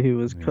it's somebody who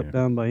was cut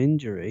down by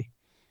injury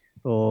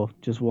or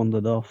just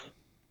wandered off.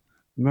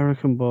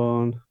 American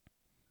born.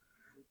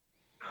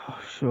 Oh,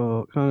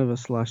 short, kind of a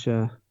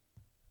slasher.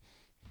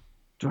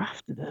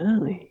 Drafted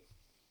early.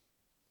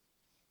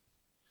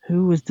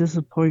 Who was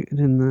disappointed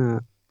in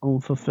that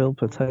unfulfilled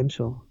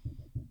potential?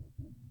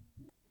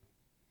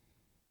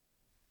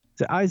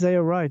 Is it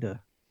Isaiah Ryder?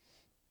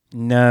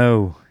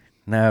 No,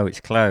 it's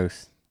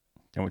close.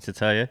 Do you want me to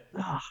tell you?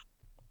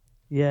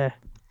 Yeah.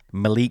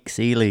 Malik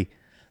Sealy.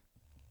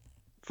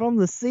 from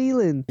the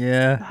ceiling.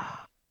 Yeah,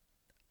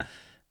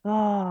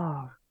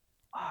 Oh,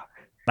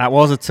 that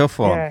was a tough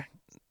one. yeah.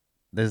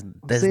 There's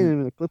I'm seeing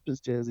him in a Clippers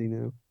jersey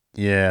now.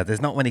 Yeah,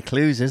 there's not many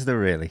clues, is there,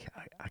 really?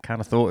 I kind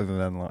of thought of him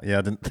then, like,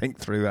 I didn't think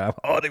through how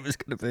hard it was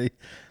going to be.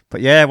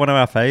 But yeah, one of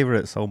our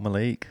favourites, old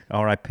Malik,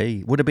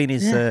 R.I.P. Would have been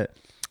his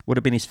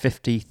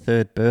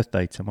 53rd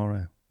birthday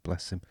tomorrow,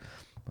 bless him.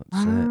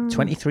 But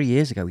 23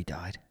 years ago he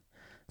died.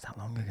 Is that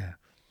long ago?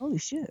 Holy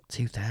shit.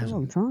 2000. That's a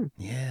long time.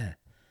 Yeah,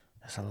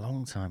 that's a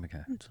long time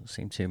ago. It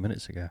seemed 2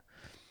 minutes ago.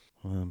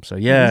 So is it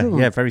yeah,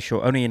 long? very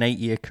short. Only an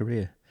 8-year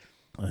career.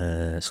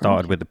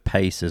 Started with the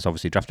Pacers,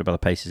 obviously drafted by the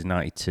Pacers in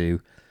 '92.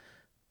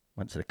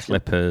 Went to the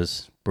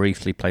Clippers.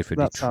 Briefly played for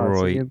That's how I see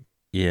Detroit. him.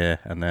 Yeah,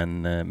 and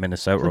then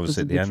Minnesota Clippers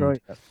obviously at in the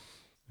Detroit. end.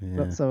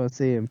 Yeah, That's how I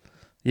see him.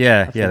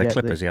 yeah, I the forget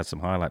Clippers. that- He had some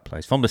highlight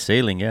plays from the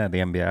ceiling. Yeah, the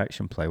NBA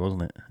action play,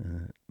 wasn't it?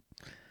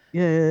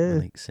 Yeah.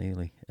 Malik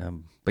Sealy.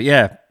 But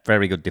yeah,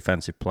 very good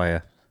defensive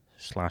player,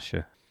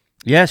 slasher.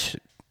 Yes,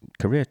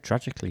 career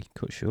tragically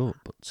cut short,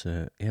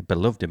 but yeah,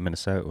 beloved in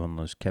Minnesota on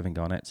those Kevin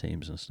Garnett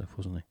teams and stuff,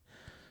 wasn't he?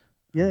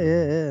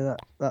 Yeah.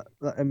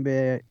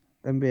 That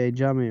NBA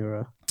Jam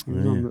era. He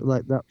was on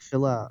like that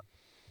fill out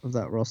of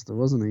that roster,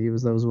 wasn't he? He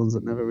was those ones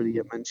that never really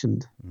get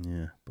mentioned.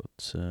 Yeah,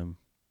 but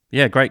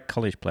yeah, great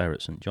college player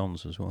at St.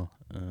 John's as well.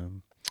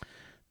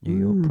 New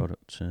York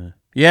product.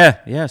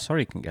 Yeah.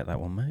 Sorry you couldn't get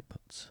that one, mate.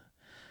 But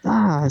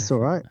It's all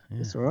right. Yeah.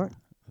 It's all right.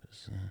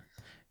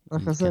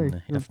 Like you I say,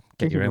 can, I'm get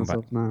kicking your own back.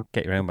 myself now.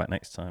 Get your own back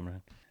next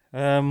time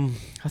round.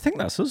 I think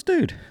that's us,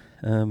 dude.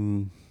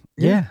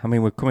 Yeah, I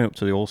mean we're coming up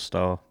to the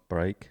All-Star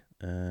break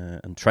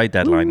and trade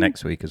deadline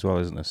next week as well,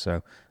 isn't there?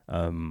 So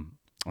I'm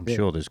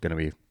sure there's going to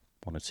be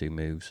one or two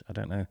moves. I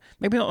don't know.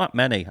 Maybe not that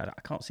many. I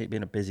can't see it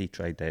being a busy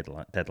trade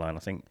deadline. I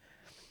think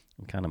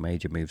kind of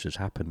major moves has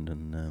happened,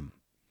 and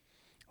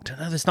I don't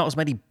know. There's not as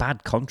many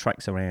bad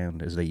contracts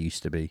around as there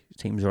used to be.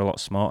 Teams are a lot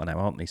smarter now,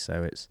 aren't they?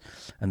 So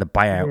and the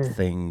buyout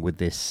thing with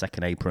this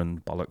second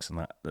apron bollocks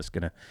and that's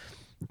going to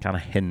kind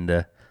of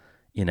hinder,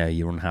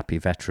 your unhappy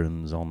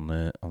veterans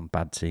on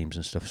bad teams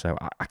and stuff. So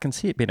I can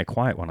see it being a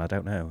quiet one. I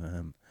don't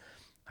know.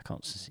 I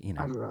can't,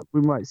 I don't know.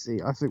 We might see.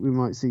 I think we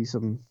might see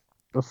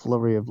a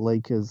flurry of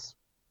Lakers.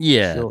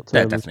 Yeah, short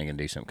they're term, definitely going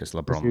to do something because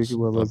as LeBron's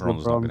usual, as not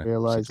LeBron going to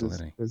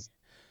realizes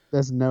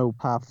there's no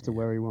path to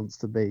where he wants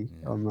to be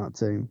on that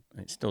team.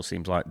 It still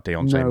seems like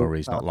Deontay No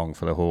Murray's not path. long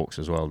for the Hawks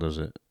as well, does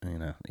it?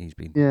 He's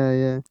been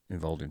Yeah.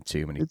 involved in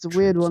too many. It's a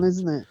weird trips one, and-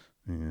 isn't it?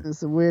 Yeah.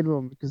 It's a weird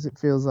one because it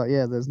feels like,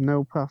 there's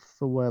no path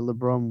for where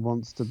LeBron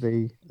wants to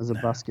be as a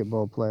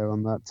basketball player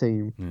on that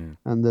team. Mm.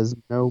 And there's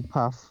no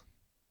path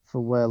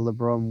for where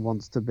LeBron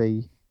wants to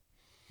be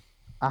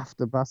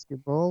after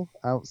basketball,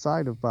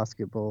 outside of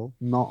basketball,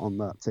 not on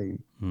that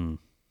team. Mm.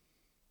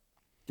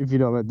 If you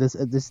know, at this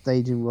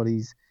stage in what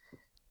he's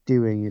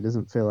doing, it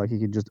doesn't feel like he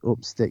could just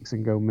up sticks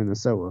and go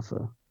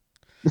Minnesota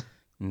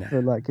No.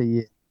 for like a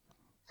year.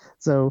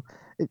 So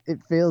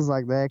it feels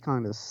like they're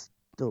kind of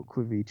stuck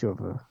with each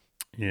other.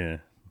 Yeah,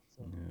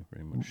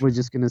 very much. We're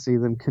just going to see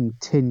them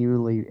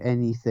continually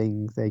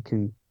anything they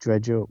can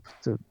dredge up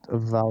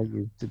of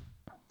value to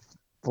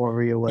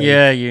worry away.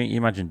 Yeah, you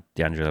imagine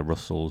D'Angelo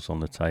Russell's on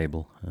the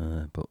table,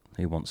 but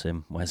who wants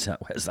him? Where's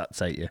that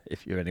take you?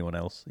 If you're anyone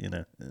else,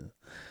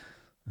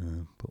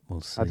 but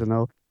we'll see. I don't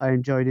know. I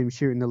enjoyed him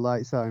shooting the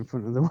lights out in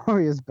front of the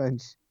Warriors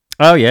bench.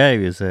 Oh yeah,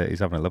 he's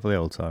having a lovely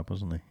old time,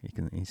 wasn't he?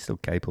 He's still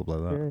capable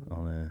of that. Yeah.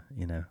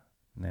 On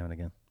now and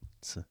again.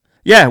 So,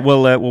 yeah,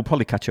 we'll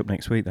probably catch up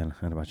next week then.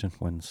 I'd imagine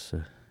when's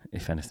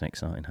if anything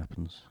exciting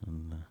happens,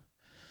 and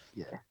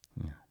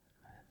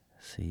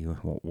see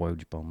what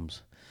Woj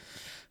bombs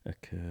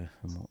occur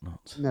and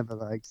whatnot. Never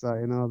that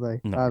exciting, are they?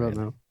 Not I don't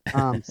really. know.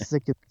 I'm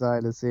sick and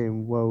tired of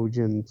seeing Woj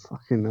and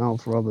fucking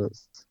Alf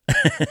Roberts.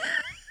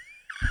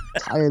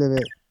 Tired of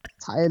it.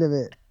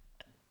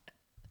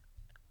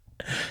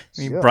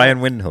 I mean, Shut Brian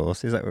up.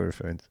 Windhorse, is that what we're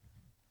referring to?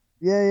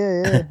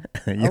 Yeah.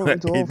 I want them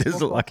to He all does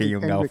fuck look like off a with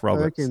young Kendrick Alf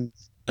Roberts.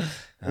 Perkins, Oh,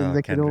 and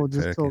they can all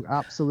Kendrick just talk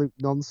Perkins. absolute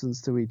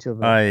nonsense to each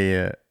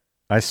other.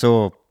 I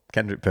saw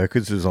Kendrick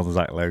Perkins was on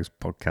Zach Lowe's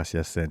podcast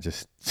yesterday and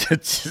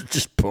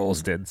just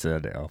paused it and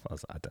turned it off. I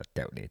was like, I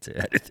don't need to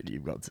hear anything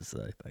you've got to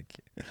say. Thank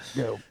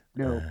you.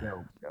 No.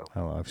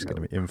 My life's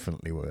going to be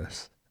infinitely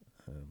worse.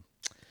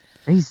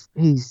 He's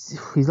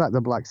like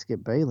the Black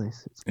Skip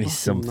Bayless. It's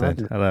He's fucking something.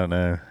 madness. I don't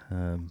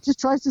know. Just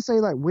tries to say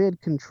like weird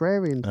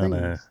contrarian I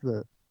know. things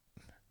that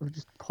are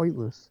just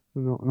pointless.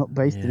 They're not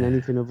based in Yeah.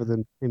 anything other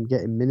than him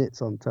getting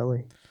minutes on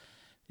telly.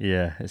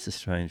 Yeah, it's a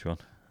strange one.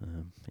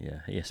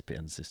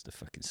 ESPN's just a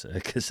fucking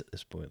circus at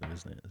this point, though,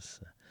 isn't it?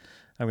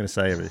 I'm going to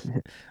say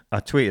everything. I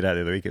tweeted out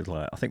the other week, it was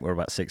like, I think we're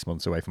about 6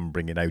 months away from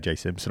bringing OJ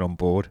Simpson on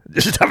board.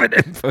 Just having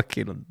him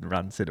fucking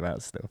ranting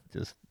about stuff,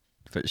 just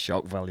for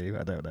shock value.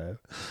 I don't know.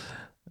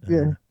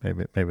 Yeah.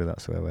 Maybe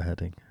that's where we're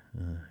heading.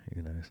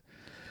 Who knows?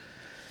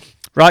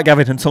 Right,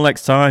 Gavin, until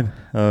next time,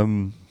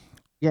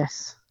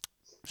 Yes.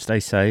 stay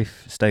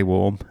safe, stay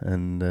warm,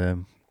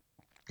 and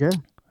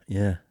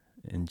Yeah.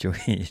 enjoy the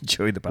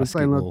We're playing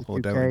basketball loads of or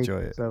don't 2K, enjoy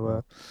it.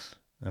 So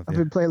Have I've you?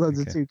 been playing loads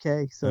Okay. of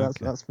 2K, so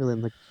Okay. that's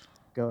filling the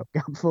gap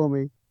for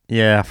me.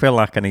 Yeah, I feel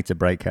like I need to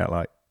break out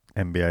like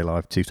NBA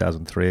Live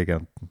 2003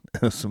 again,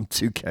 some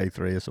 2K3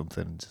 or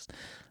something, and just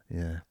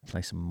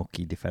play some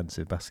mucky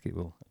defensive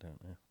basketball. I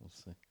don't know. We'll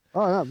see.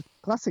 Oh, no,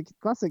 classic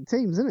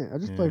teams, isn't it? I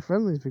just play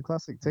friendlies with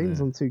classic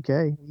teams on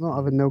 2K. I'm not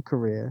having no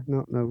career,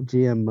 no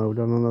GM mode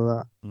or none of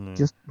that. No.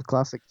 Just the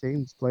classic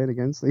teams playing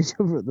against each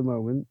other at the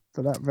moment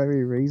for that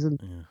very reason.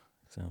 Yeah,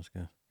 sounds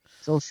good.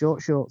 It's all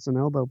short shorts and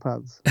elbow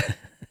pads. That's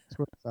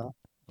where it's at.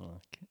 I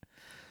like it.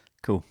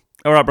 Cool.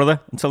 All right, brother.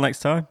 Until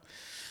next time.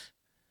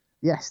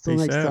 Yes, till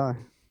Peace next out.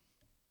 time.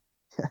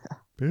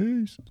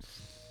 Peace.